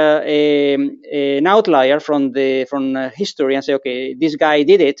take an outlier from history and say, okay, this guy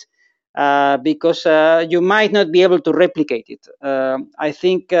did it, because you might not be able to replicate it. I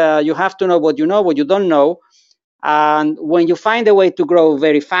think you have to know what you don't know. And when you find a way to grow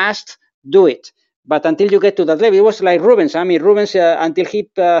very fast, do it. But until you get to that level, it was like Rubens. Rubens, until he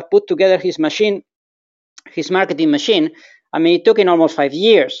put together his marketing machine, it took him almost 5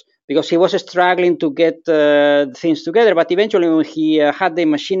 years, because he was struggling to get things together. But eventually, when he had the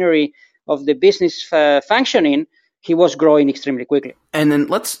machinery of the business functioning, he was growing extremely quickly. And then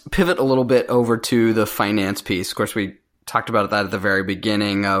let's pivot a little bit over to the finance piece. Of course, we talked about that at the very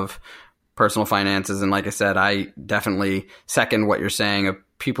beginning of personal finances. And like I said, I definitely second what you're saying.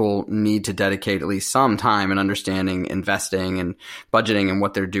 People need to dedicate at least some time in understanding investing and budgeting and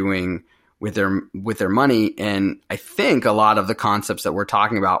what they're doing with their money. And I think a lot of the concepts that we're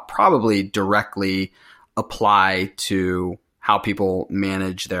talking about probably directly apply to how people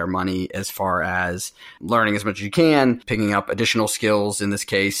manage their money, as far as learning as much as you can, picking up additional skills. In this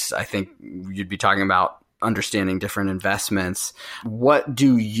case, I think you'd be talking about understanding different investments. What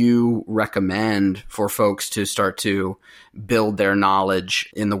do you recommend for folks to start to build their knowledge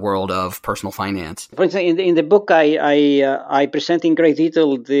in the world of personal finance? For instance, in the book, I present in great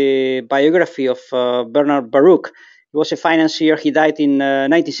detail the biography of Bernard Baruch. He was a financier. He died in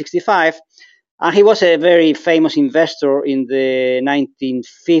 1965. And he was a very famous investor in the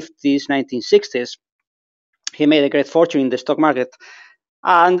 1950s, 1960s. he made a great fortune in the stock market.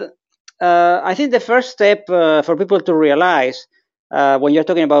 And I think the first step for people to realize when you're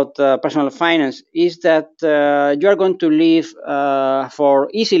talking about personal finance is that you are going to live for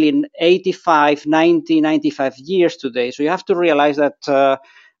easily 85, 90, 95 years today. So you have to realize that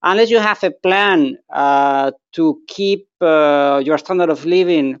unless you have a plan to keep your standard of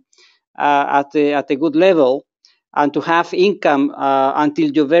living at a good level and to have income until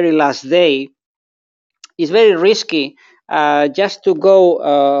your very last day, it's very risky just to go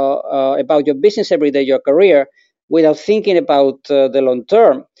about your business every day, your career, without thinking about the long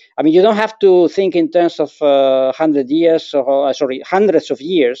term. I mean, you don't have to think in terms of 100 years, or hundreds of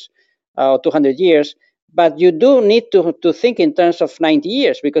years, or 200 years, but you do need to think in terms of 90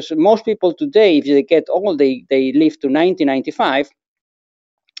 years, because most people today, if they get old, they live to 90, 95.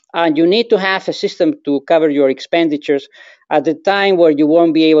 And you need to have a system to cover your expenditures at the time where you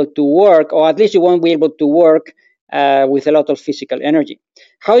won't be able to work, or at least you won't be able to work with a lot of physical energy.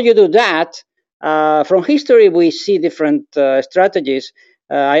 How do you do that? From history, we see different strategies.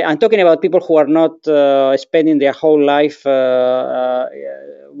 I'm talking about people who are not spending their whole life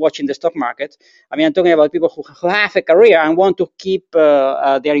watching the stock market. I mean, I'm talking about people who have a career and want to keep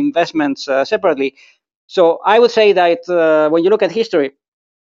their investments separately. So I would say that when you look at history,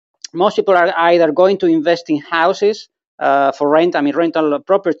 most people are either going to invest in houses for rent, I mean rental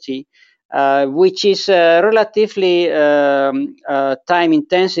property, which is relatively time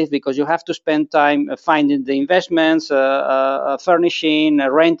intensive, because you have to spend time finding the investments, furnishing,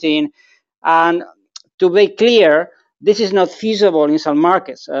 renting. And to be clear, this is not feasible in some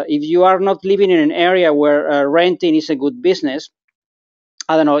markets. If you are not living in an area where renting is a good business,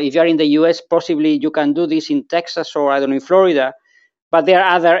 I don't know, if you're in the US, possibly you can do this in Texas or, I don't know, in Florida. But there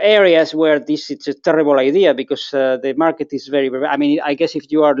are other areas where this is a terrible idea, because the market is very, very, I mean, I guess if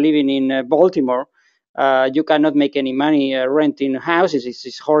you are living in Baltimore, you cannot make any money renting houses.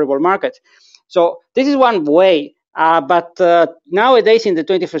 It's a horrible market. So this is one way. But nowadays in the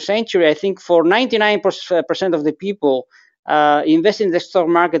 21st century, I think for 99% of the people, investing in the stock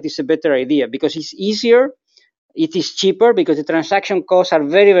market is a better idea, because it's easier, it is cheaper, because the transaction costs are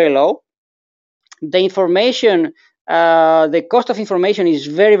very, very low. The information, the cost of information is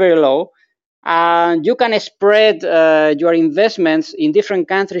very, very low, and you can spread your investments in different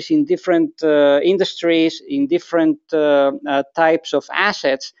countries, in different industries, in different types of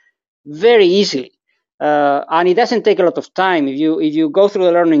assets very easily. And it doesn't take a lot of time. If you go through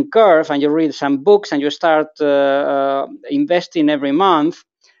the learning curve and you read some books and you start investing every month,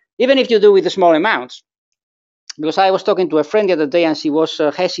 even if you do with small amounts. Because I was talking to a friend the other day, and she was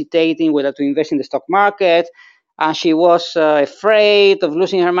hesitating whether to invest in the stock market, and she was afraid of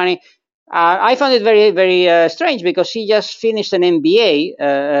losing her money. I found it very, very strange, because she just finished an MBA,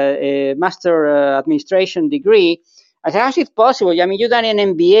 a Master Administration degree. I said, how is it possible? I mean, you've done an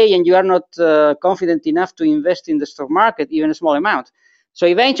MBA and you are not confident enough to invest in the stock market, even a small amount. So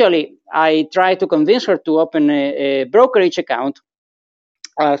eventually, I tried to convince her to open a brokerage account,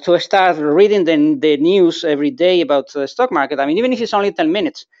 to start reading the news every day about the stock market. I mean, even if it's only 10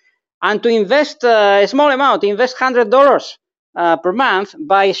 minutes. And to invest a small amount, invest $100 per month,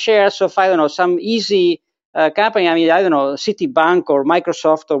 buy shares of, I don't know, some easy company. I mean, I don't know, Citibank or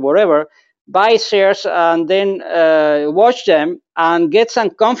Microsoft or whatever. Buy shares and then watch them and get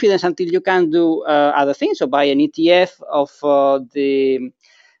some confidence until you can do other things. So buy an ETF of the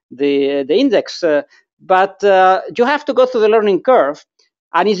index. But you have to go through the learning curve.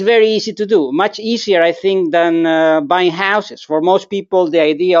 And it's very easy to do, much easier, I think, than buying houses. For most people, the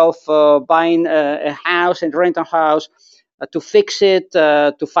idea of buying a house and rent a house, to fix it,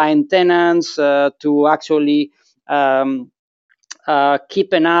 to find tenants, to actually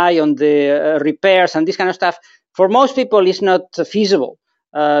keep an eye on the repairs and this kind of stuff, for most people, is not feasible.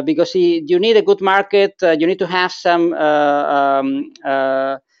 Because you need a good market, you need to have some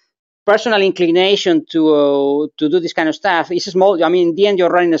personal inclination to do this kind of stuff. It's small. I mean, in the end,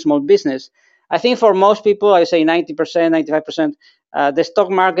 you're running a small business. I think for most people, I say 90%, 95%, the stock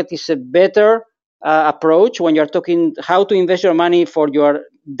market is a better approach when you're talking how to invest your money for your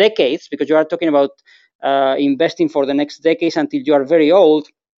decades, because you are talking about investing for the next decades until you are very old.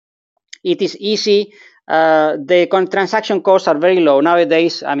 It is easy. The transaction costs are very low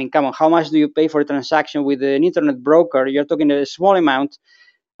nowadays. I mean, come on, how much do you pay for a transaction with an internet broker? You're talking a small amount.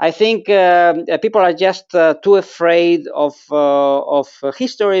 I think people are just too afraid of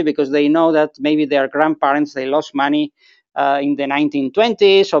history, because they know that maybe their grandparents, they lost money in the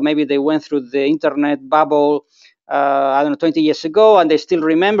 1920s, or maybe they went through the internet bubble, 20 years ago, and they still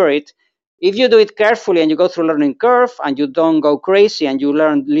remember it. If you do it carefully and you go through learning curve and you don't go crazy and you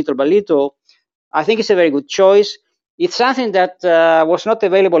learn little by little, I think it's a very good choice. It's something that was not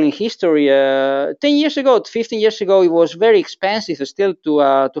available in history. 10 years ago, 15 years ago, it was very expensive still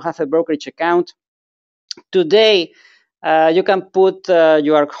to have a brokerage account. Today, you can put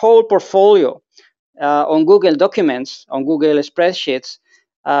your whole portfolio on Google Documents, on Google Spreadsheets.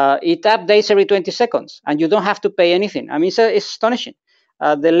 It updates every 20 seconds, and you don't have to pay anything. I mean, it's astonishing.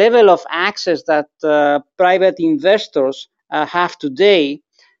 The level of access that private investors have today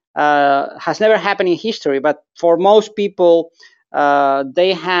has never happened in history. But for most people,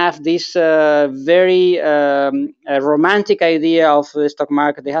 they have this very romantic idea of the stock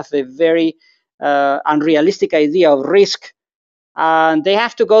market. They have a very unrealistic idea of risk, and they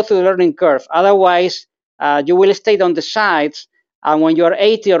have to go through the learning curve. Otherwise, you will stay on the sides, and when you're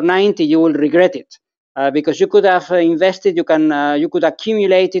 80 or 90, you will regret it. Because you could have invested, you could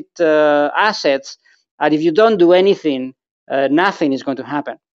accumulate assets, and if you don't do anything, nothing is going to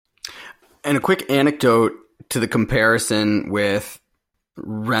happen. And a quick anecdote to the comparison with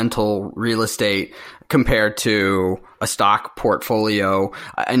rental real estate compared to a stock portfolio.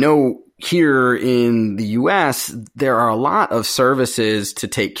 I know here in the US, there are a lot of services to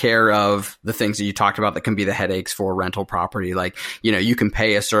take care of the things that you talked about that can be the headaches for rental property. Like, you can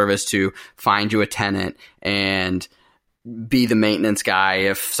pay a service to find you a tenant and be the maintenance guy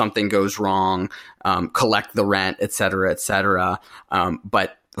if something goes wrong, collect the rent, et cetera, et cetera.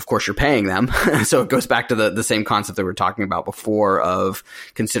 But of course, you're paying them. So it goes back to the same concept that we were talking about before of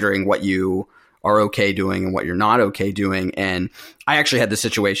considering what you are okay doing and what you're not okay doing. And I actually had this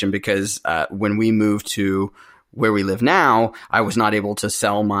situation because when we moved to where we live now, I was not able to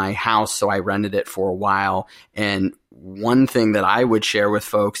sell my house, so I rented it for a while. And one thing that I would share with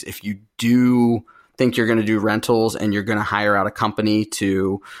folks, if you do think you're going to do rentals and you're going to hire out a company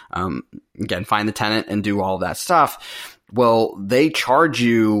to, again, find the tenant and do all that stuff, well, they charge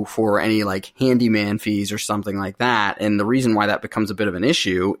you for any like handyman fees or something like that. And the reason why that becomes a bit of an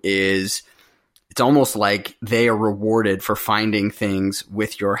issue is it's almost like they are rewarded for finding things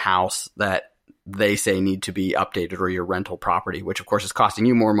with your house that they say need to be updated, or your rental property, which of course is costing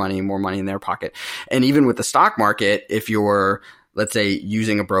you more money in their pocket. And even with the stock market, if you're, let's say,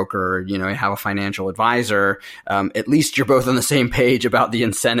 using a broker, you have a financial advisor, at least you're both on the same page about the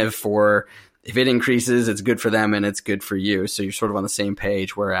incentive for, if it increases, it's good for them and it's good for you. So you're sort of on the same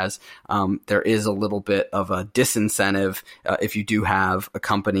page, whereas there is a little bit of a disincentive if you do have a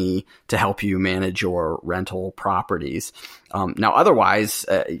company to help you manage your rental properties. Now, otherwise,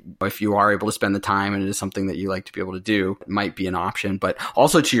 if you are able to spend the time and it is something that you like to be able to do, it might be an option. But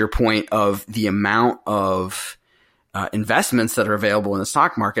also to your point of the amount of investments that are available in the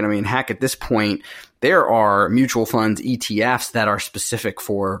stock market. I mean, heck, at this point, there are mutual funds, ETFs that are specific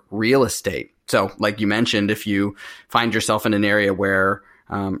for real estate. So like you mentioned, if you find yourself in an area where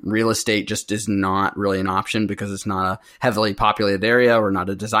real estate just is not really an option because it's not a heavily populated area or not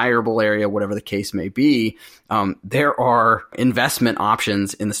a desirable area, whatever the case may be, there are investment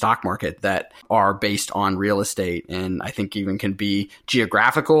options in the stock market that are based on real estate, and I think even can be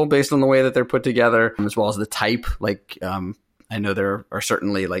geographical based on the way that they're put together, as well as the type. Like I know there are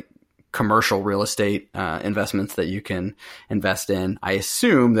certainly like commercial real estate investments that you can invest in. I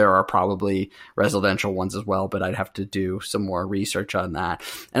assume there are probably residential ones as well, but I'd have to do some more research on that.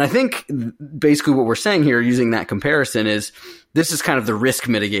 And I think basically what we're saying here using that comparison is this is kind of the risk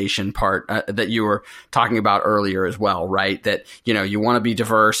mitigation part that you were talking about earlier as well, right? That, you want to be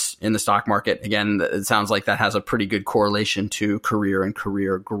diverse in the stock market. Again, it sounds like that has a pretty good correlation to career and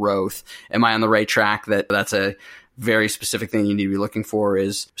career growth. Am I on the right track that that's a very specific thing you need to be looking for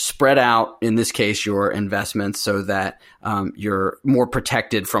is spread out, in this case, your investments so that you're more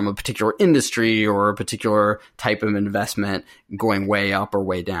protected from a particular industry or a particular type of investment going way up or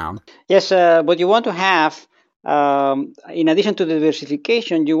way down? Yes, but you want to have, in addition to the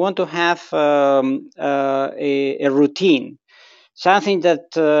diversification, you want to have a routine, something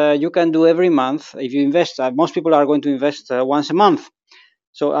that you can do every month. If you invest, most people are going to invest once a month.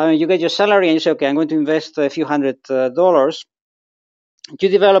 So you get your salary and you say, okay, I'm going to invest a few $100. You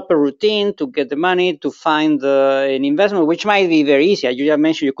develop a routine to get the money to find an investment, which might be very easy. You just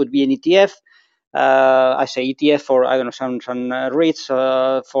mentioned you could be an ETF. I say ETF for, I don't know, some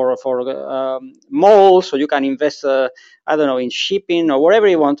REITs for malls, so you can invest, in shipping or whatever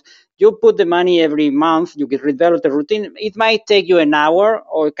you want. You put the money every month, you get develop the routine. It might take you an hour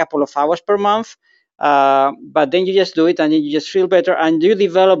or a couple of hours per month. But then you just do it and then you just feel better and you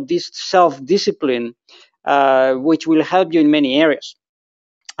develop this self-discipline, which will help you in many areas.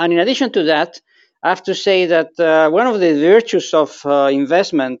 And in addition to that, I have to say that one of the virtues of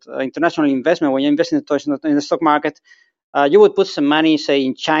investment, international investment, when you invest in the stock market, You would put some money, say,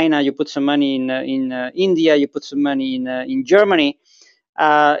 in China, you put some money in India, you put some money in Germany.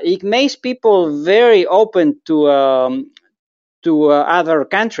 It makes people very open to other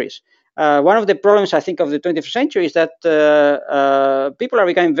countries. One of the problems, I think, of the 21st century is that people are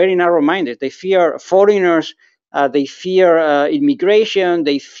becoming very narrow-minded. They fear foreigners, they fear immigration,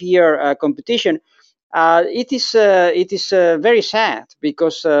 they fear competition. It is very sad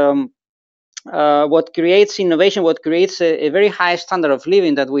because what creates innovation, what creates a very high standard of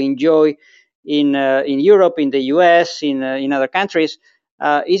living that we enjoy in Europe, in the US, in other countries,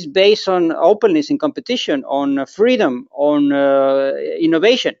 is based on openness in competition, on freedom, on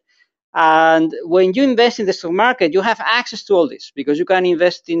innovation. And when you invest in the stock market, you have access to all this because you can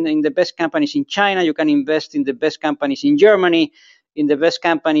invest in the best companies in China, you can invest in the best companies in Germany, in the best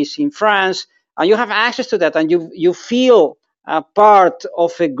companies in France, and you have access to that, and you feel a part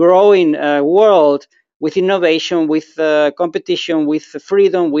of a growing world with innovation, with competition, with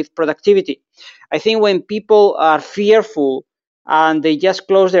freedom, with productivity. I think when people are fearful and they just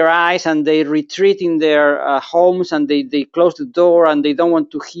close their eyes and they retreat in their homes and they close the door and they don't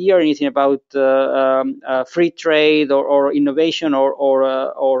want to hear anything about free trade or innovation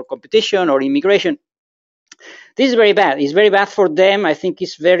or competition or immigration, this is very bad. It's very bad for them. I think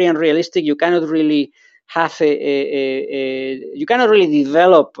it's very unrealistic. You cannot really have you cannot really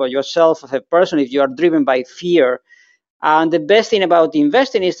develop yourself as a person if you are driven by fear. And the best thing about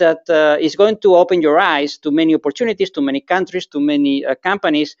investing is that it's going to open your eyes to many opportunities, to many countries, to many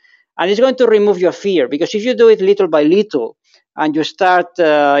companies, and it's going to remove your fear. Because if you do it little by little, and you start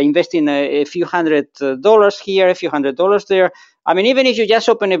investing a few $100 here, a few $100 there, I mean, even if you just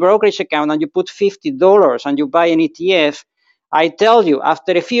open a brokerage account and you put $50 and you buy an ETF, I tell you,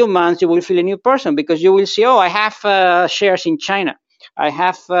 after a few months, you will feel a new person because you will see, oh, I have shares in China. I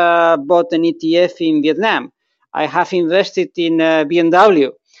have bought an ETF in Vietnam. I have invested in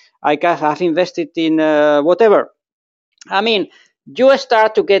BMW. I have invested in whatever. I mean, you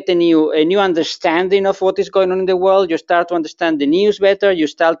start to get a new understanding of what is going on in the world. You start to understand the news better. You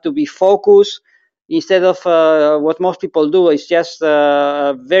start to be focused instead of what most people do is just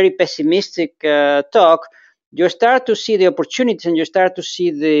very pessimistic talk. You start to see the opportunities and you start to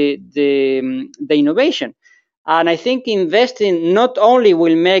see the innovation. And I think investing not only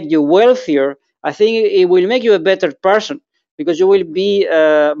will make you wealthier, I think it will make you a better person because you will be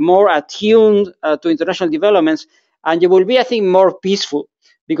more attuned to international developments and you will be, I think, more peaceful.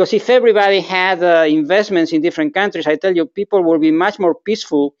 Because if everybody had investments in different countries, I tell you, people will be much more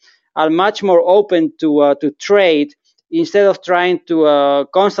peaceful and much more open to trade instead of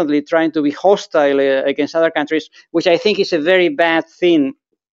constantly trying to be hostile against other countries, which I think is a very bad thing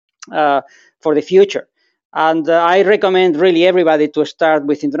for the future. And I recommend really everybody to start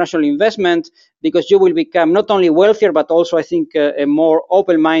with international investment because you will become not only wealthier, but also, I think, a more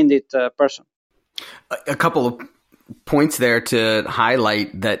open-minded person. A couple of points there to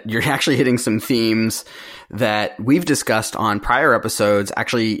highlight that you're actually hitting some themes that we've discussed on prior episodes.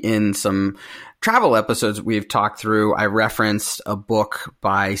 Actually, in some travel episodes we've talked through, I referenced a book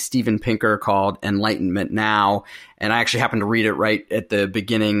by Steven Pinker called Enlightenment Now, and I actually happened to read it right at the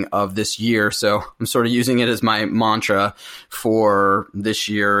beginning of this year. So I'm sort of using it as my mantra for this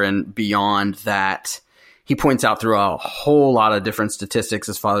year and beyond. That he points out through a whole lot of different statistics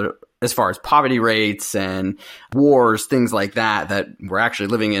as far as poverty rates and wars, things like that we're actually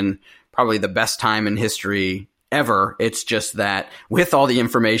living in probably the best time in history ever. It's just that with all the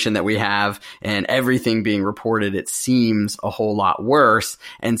information that we have and everything being reported, it seems a whole lot worse.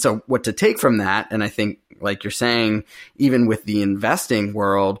 And so what to take from that, and I think, like you're saying, even with the investing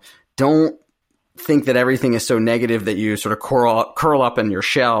world, don't think that everything is so negative that you sort of curl up in your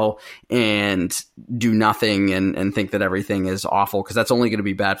shell and do nothing and think that everything is awful, because that's only going to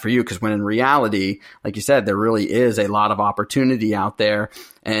be bad for you. Because when in reality, like you said, there really is a lot of opportunity out there.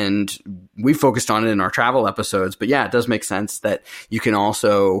 And we focused on it in our travel episodes. But yeah, it does make sense that you can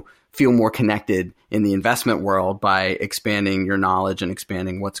also feel more connected in the investment world by expanding your knowledge and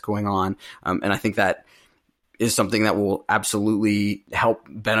expanding what's going on. And I think that is something that will absolutely help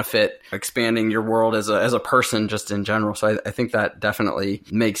benefit expanding your world as a person just in general. So I think that definitely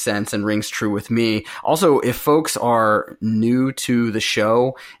makes sense and rings true with me. Also, if folks are new to the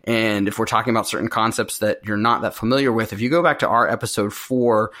show and if we're talking about certain concepts that you're not that familiar with, if you go back to our episode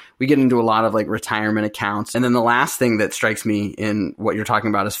 4, we get into a lot of like retirement accounts. And then the last thing that strikes me in what you're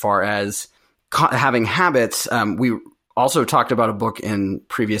talking about as far as having habits, we also talked about a book in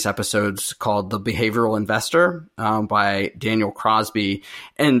previous episodes called The Behavioral Investor by Daniel Crosby.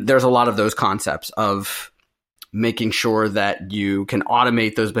 And there's a lot of those concepts of making sure that you can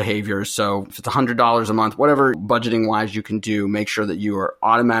automate those behaviors. So if it's $100 a month, whatever budgeting wise you can do, make sure that you are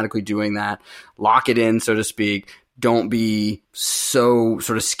automatically doing that. Lock it in, so to speak. Don't be so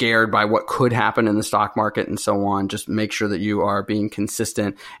sort of scared by what could happen in the stock market and so on. Just make sure that you are being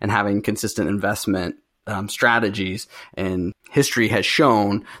consistent and having consistent investment strategies. And history has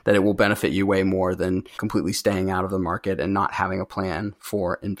shown that it will benefit you way more than completely staying out of the market and not having a plan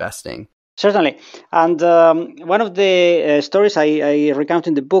for investing. Certainly. And one of the stories I recount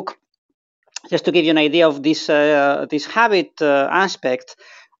in the book, just to give you an idea of this habit aspect,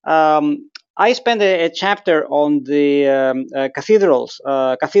 I spent a chapter on the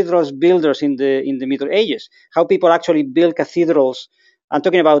cathedrals builders in the Middle Ages, how people actually build cathedrals. I'm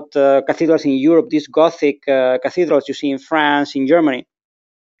talking about cathedrals in Europe, these Gothic cathedrals you see in France, in Germany,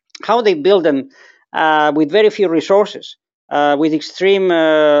 how they build them with very few resources, with extreme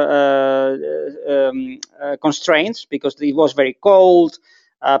constraints, because it was very cold,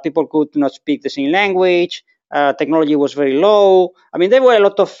 people could not speak the same language, technology was very low. I mean, there were a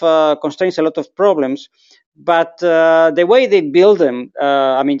lot of constraints, a lot of problems, but the way they build them,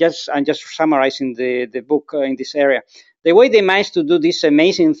 I'm just summarizing the book in this area. The way they managed to do these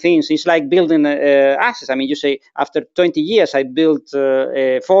amazing things is like building assets. I mean, you say, after 20 years, I built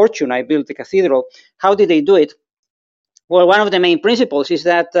a fortune, I built a cathedral. How did they do it? Well, one of the main principles is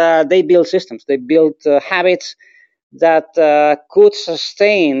that they build systems. They built habits that could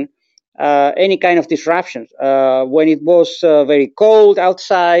sustain any kind of disruption. When it was very cold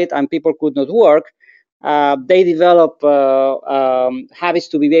outside and people could not work, they developed habits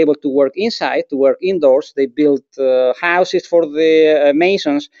to be able to work inside, to work indoors. They built houses for the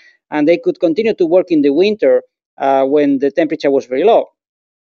masons, and they could continue to work in the winter when the temperature was very low.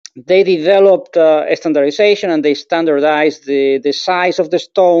 They developed standardization, and they standardized the size of the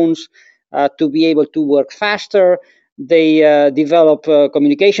stones to be able to work faster. They developed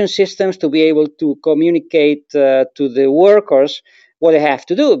communication systems to be able to communicate to the workers what they have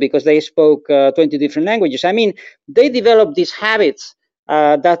to do, because they spoke 20 different languages. I mean, they developed these habits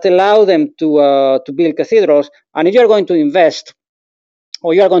that allow them to build cathedrals. And if you're going to invest,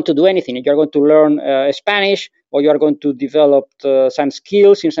 or you are going to do anything, if you're going to learn Spanish, or you are going to develop some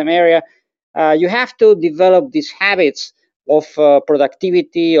skills in some area, you have to develop these habits of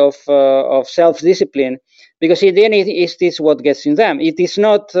productivity, of self-discipline, because in the end, it is what gets in them. It is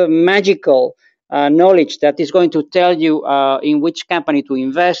not magical knowledge that is going to tell you in which company to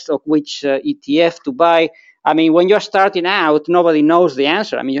invest or which ETF to buy. I mean, when you're starting out, nobody knows the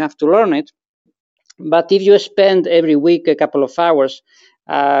answer. I mean, you have to learn it. But if you spend every week a couple of hours,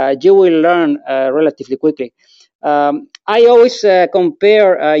 you will learn relatively quickly. I always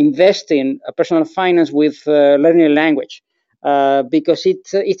compare investing, personal finance, with learning a language, because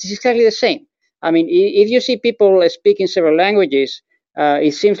it's exactly the same. I mean, if you see people speaking several languages,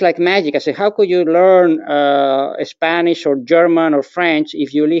 it seems like magic. I say, how could you learn Spanish or German or French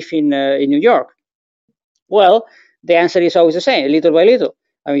if you live in New York? Well, the answer is always the same, little by little.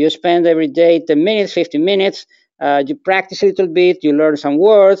 I mean, you spend every day 10 minutes, 15 minutes, you practice a little bit, you learn some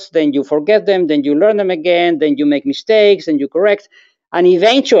words, then you forget them, then you learn them again, then you make mistakes, then you correct. And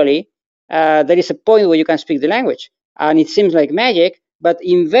eventually, there is a point where you can speak the language. And it seems like magic, but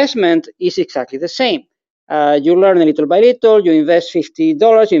investment is exactly the same. You learn a little by little, you invest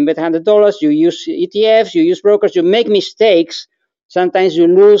 $50, you invest $100, you use ETFs, you use brokers, you make mistakes. Sometimes you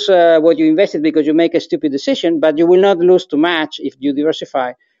lose what you invested because you make a stupid decision, but you will not lose too much if you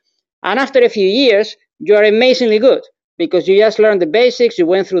diversify. And after a few years, you are amazingly good because you just learned the basics, you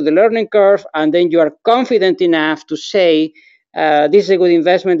went through the learning curve, and then you are confident enough to say, this is a good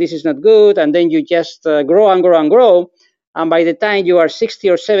investment, this is not good, and then you just grow and grow and grow. And by the time you are 60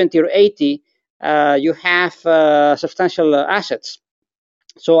 or 70 or 80, you have substantial assets.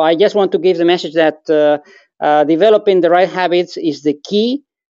 So I just want to give the message that developing the right habits is the key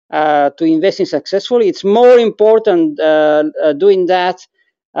to investing successfully. It's more important doing that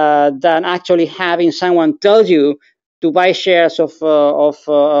than actually having someone tell you to buy shares of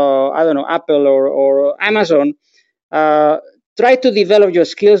I don't know, Apple or Amazon. Try to develop your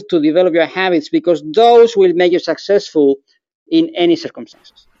skills, to develop your habits, because those will make you successful in any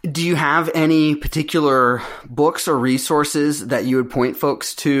circumstances. Do you have any particular books or resources that you would point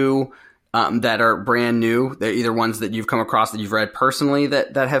folks to that are brand new? They're either ones that you've come across that you've read personally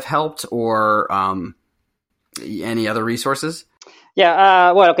that have helped, or any other resources?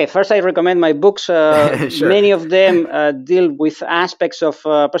 Yeah, well, okay. First, I recommend my books. Sure. Many of them deal with aspects of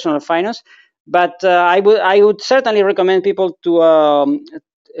personal finance, but I would certainly recommend people to.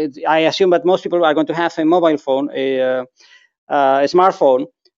 I assume that most people are going to have a mobile phone, a smartphone,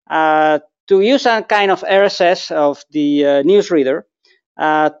 to use a kind of RSS of the newsreader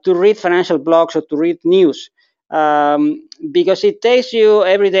to read financial blogs or to read news. Because it takes you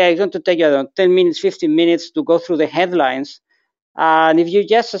every day, it's going to take you 10 minutes, 15 minutes to go through the headlines. And if you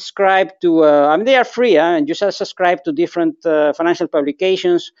just subscribe to, they are free, and you just subscribe to different financial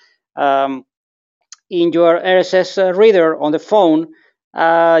publications in your RSS reader on the phone,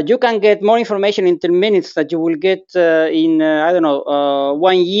 you can get more information in 10 minutes that you will get in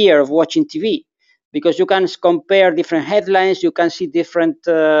 1 year of watching TV. Because you can compare different headlines, you can see different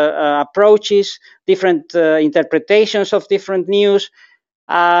approaches, different interpretations of different news.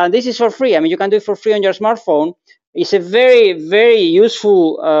 This is for free. You can do it for free on your smartphone. It's a very, very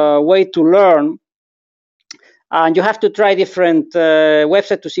useful way to learn. And you have to try different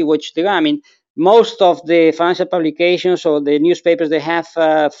websites to see which they are. Most of the financial publications or the newspapers, they have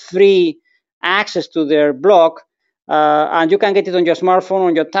free access to their blog. And you can get it on your smartphone,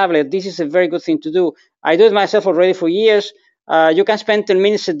 on your tablet. This is a very good thing to do. I do it myself already for years. You can spend 10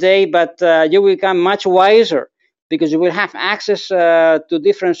 minutes a day, but you will become much wiser because you will have access to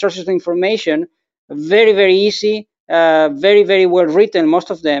different sources of information. Very, very easy, very, very well written, most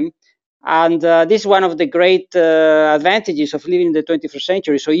of them. And this is one of the great advantages of living in the 21st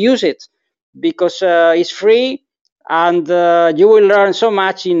century. So use it because it's free. And you will learn so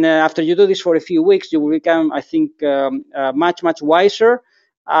much after you do this for a few weeks. You will become, I think, much, much wiser,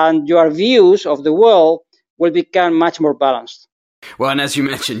 and your views of the world will become much more balanced. Well, and as you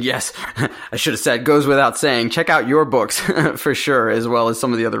mentioned, yes, I should have said, goes without saying, check out your books for sure, as well as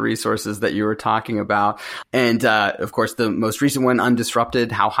some of the other resources that you were talking about. And, of course, the most recent one,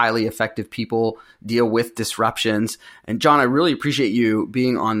 Undisrupted, How Highly Effective People Deal with Disruptions. And John, I really appreciate you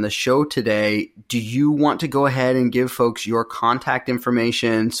being on the show today. Do you want to go ahead and give folks your contact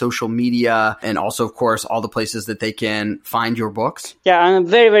information, social media, and also, of course, all the places that they can find your books? Yeah, and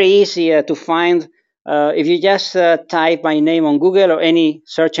very, very easy to find. If you just type my name on Google or any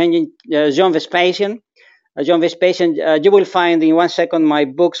search engine, John Vespasian, you will find in 1 second my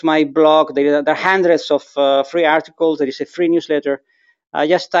books, my blog. There are hundreds of free articles. There is a free newsletter.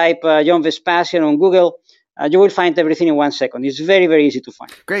 Just type John Vespasian on Google. You will find everything in 1 second. It's very, very easy to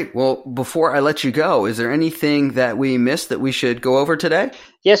find. Great. Well, before I let you go, is there anything that we missed that we should go over today?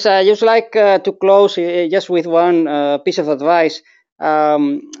 Yes, I just like to close just with one piece of advice.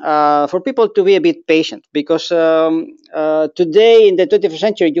 For people to be a bit patient, because today in the 21st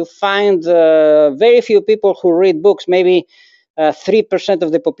century, you find very few people who read books, maybe 3%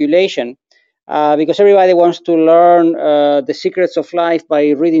 of the population, because everybody wants to learn the secrets of life by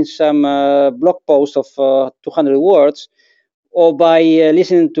reading some blog post of 200 words, or by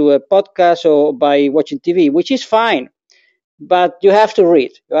listening to a podcast, or by watching TV, which is fine. But you have to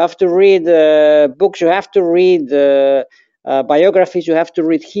read. You have to read books. You have to read biographies, you have to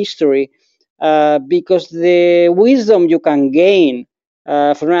read history, because the wisdom you can gain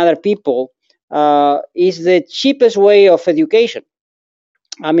from other people is the cheapest way of education.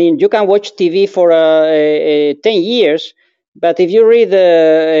 You can watch TV for 10 years, but if you read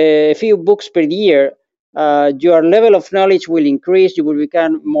a few books per year, your level of knowledge will increase, you will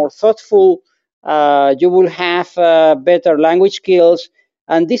become more thoughtful, you will have better language skills,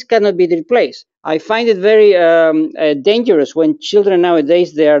 and this cannot be replaced. I find it very dangerous when children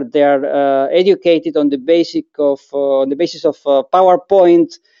nowadays they are educated on the basis of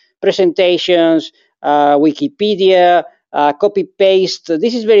PowerPoint presentations, Wikipedia, copy paste.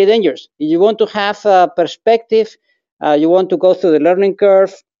 This is very dangerous. If you want to have a perspective, you want to go through the learning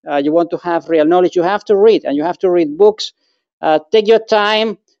curve, you want to have real knowledge, you have to read, and you have to read books. Take your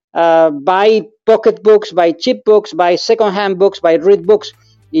time, buy pocket books, buy cheap books, buy second-hand books, buy read books.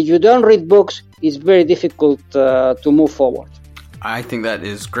 If you don't read books, it's very difficult to move forward. I think that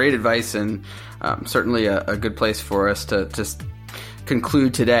is great advice, and certainly a good place for us to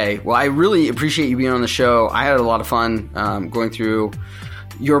conclude today. Well, I really appreciate you being on the show. I had a lot of fun going through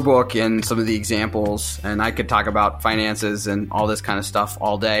your book and some of the examples, and I could talk about finances and all this kind of stuff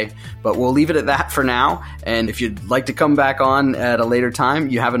all day, but we'll leave it at that for now. And if you'd like to come back on at a later time,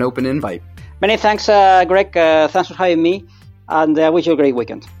 you have an open invite. Many thanks, Greg. Thanks for having me, and I wish you a great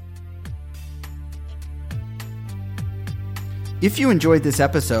weekend. If you enjoyed this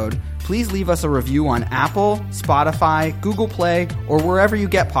episode, please leave us a review on Apple, Spotify, Google Play, or wherever you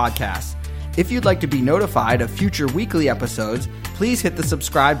get podcasts. If you'd like to be notified of future weekly episodes, please hit the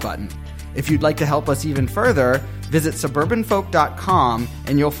subscribe button. If you'd like to help us even further, visit suburbanfolk.com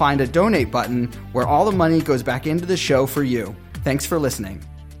and you'll find a donate button where all the money goes back into the show for you. Thanks for listening.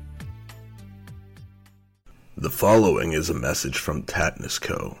 The following is a message from Tatnus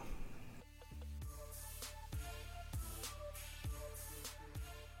Co.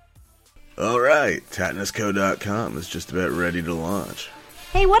 Alright, TatnisCo.com is just about ready to launch.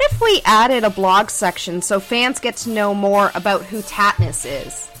 Hey, what if we added a blog section so fans get to know more about who Tatnis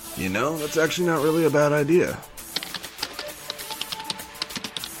is? You know, that's actually not really a bad idea.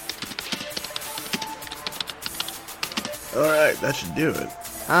 Alright, that should do it.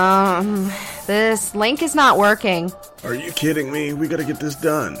 This link is not working. Are you kidding me? We gotta get this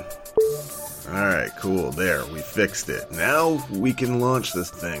done. Alright, cool. There, we fixed it. Now we can launch this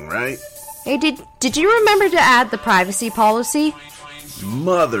thing, right? Hey, did you remember to add the privacy policy?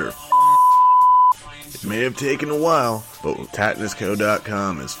 Mother. It may have taken a while, but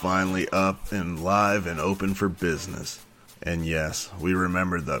TatnisCo.com is finally up and live and open for business. And yes, we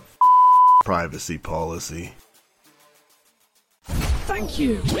remember the privacy policy. Thank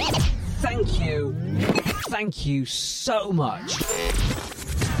you. Thank you. Thank you so much.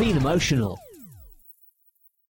 It's been emotional.